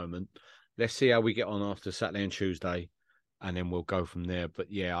job at the moment. Let's see how we get on after Saturday and Tuesday, and then we'll go from there. But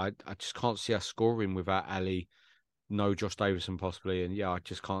I just can't see us scoring without Ali, no Josh Davison possibly, and I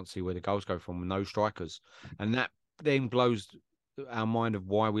just can't see where the goals go from with no strikers, and that then blows our mind of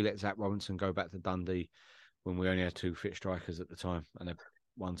why we let Zach Robinson go back to Dundee when we only had 2 fit strikers at the time, and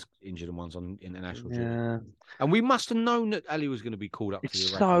one's injured and one's on international duty. And we must have known that Ali was going to be called up.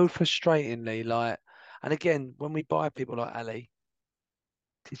 It's so frustratingly and again, when we buy people like Ali,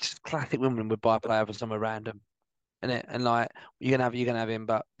 it's just classic Wimbledon. We buy a player for somewhere random, and you're gonna have him.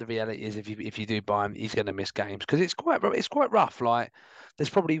 But the reality is, if you do buy him, he's gonna miss games because it's quite rough. Like,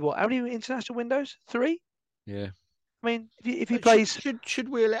 there's probably how many international windows? 3. Yeah. I mean, if he plays, should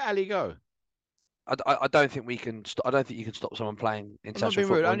we let Ali go? I don't think we can. I don't think you can stop someone playing international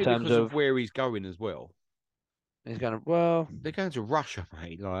football football only in terms because of where he's going as well. He's going to They're going to Russia,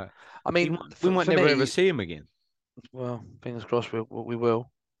 mate. Like, I mean, we might never ever see him again. Well, fingers crossed we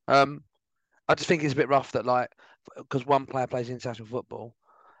will. I just think it's a bit rough that, like, because one player plays international football,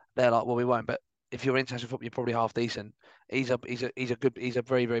 they're like, well, we won't. But if you're international football, you're probably half decent. He's a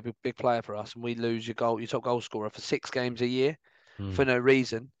very, very big player for us, and we lose your top goal scorer for 6 games a year for no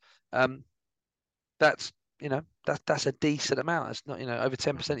reason. That's that's a decent amount. It's not over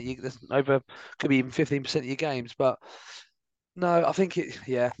 10% of you. That's could be even 15% of your games. But no, I think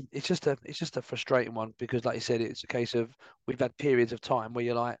it's just a frustrating one because, like you said, it's a case of we've had periods of time where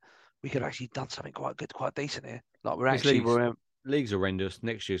you're like, we could have actually done something quite good, quite decent here. Like league's horrendous.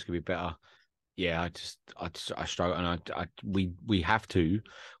 Next year's could be better. Yeah, I struggle, and we have to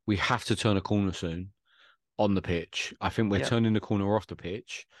turn a corner soon on the pitch. I think we're turning the corner off the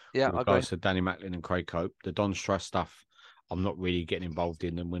pitch. Yeah, with regards to Danny Macklin and Craig Cope. The Don Strauss stuff, I'm not really getting involved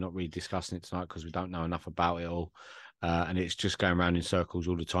in, and we're not really discussing it tonight because we don't know enough about it all. And it's just going around in circles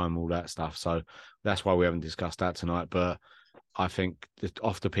all the time, all that stuff. So that's why we haven't discussed that tonight. But I think that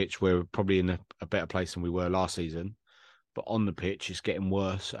off the pitch, we're probably in a better place than we were last season. But on the pitch, it's getting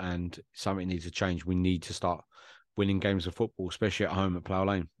worse and something needs to change. We need to start winning games of football, especially at home at Plough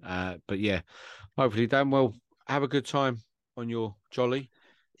Lane. But yeah, hopefully, Dan, well, have a good time on your jolly.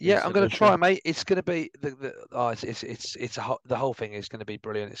 Yeah, I'm going to try, mate. It's going to be the whole thing is going to be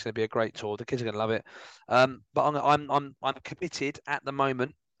brilliant. It's going to be a great tour. The kids are going to love it. But I'm committed at the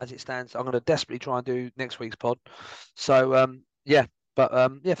moment as it stands. I'm going to desperately try and do next week's pod. So yeah,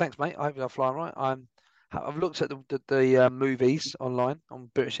 but yeah, thanks, mate. I hope I'll fly right. I've looked at the movies online on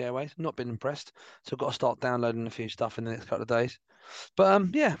British Airways. Not been impressed, so I've got to start downloading a few stuff in the next couple of days. But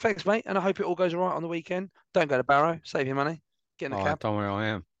yeah, thanks, mate, and I hope it all goes all right on the weekend. Don't go to Barrow. Save your money. Get in the cab. Don't worry, I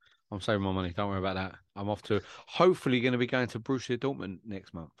am. I'm saving my money. Don't worry about that. I'm off to hopefully going to be going to Borussia Dortmund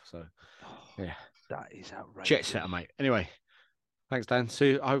next month. So yeah, that is outrageous. Jet setter, mate. Anyway, thanks, Dan.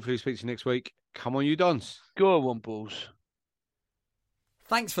 See you. Hopefully, speak to you next week. Come on, you Dons. Go on, Wombles.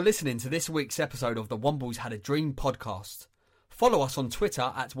 Thanks for listening to this week's episode of the Wombles Had a Dream podcast. Follow us on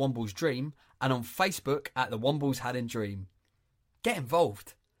Twitter at Wombles Dream and on Facebook at the Wombles Had a Dream. Get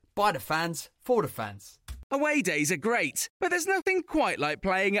involved. By the fans, for the fans. Away days are great, but there's nothing quite like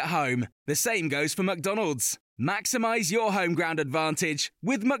playing at home. The same goes for McDonald's. Maximise your home ground advantage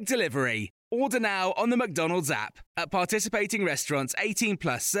with McDelivery. Order now on the McDonald's app. At participating restaurants, 18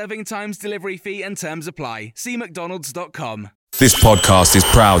 plus serving times, delivery fee and terms apply. See mcdonalds.com. This podcast is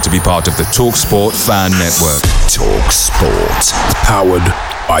proud to be part of the TalkSport Fan Network. TalkSport. Powered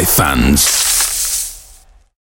by fans.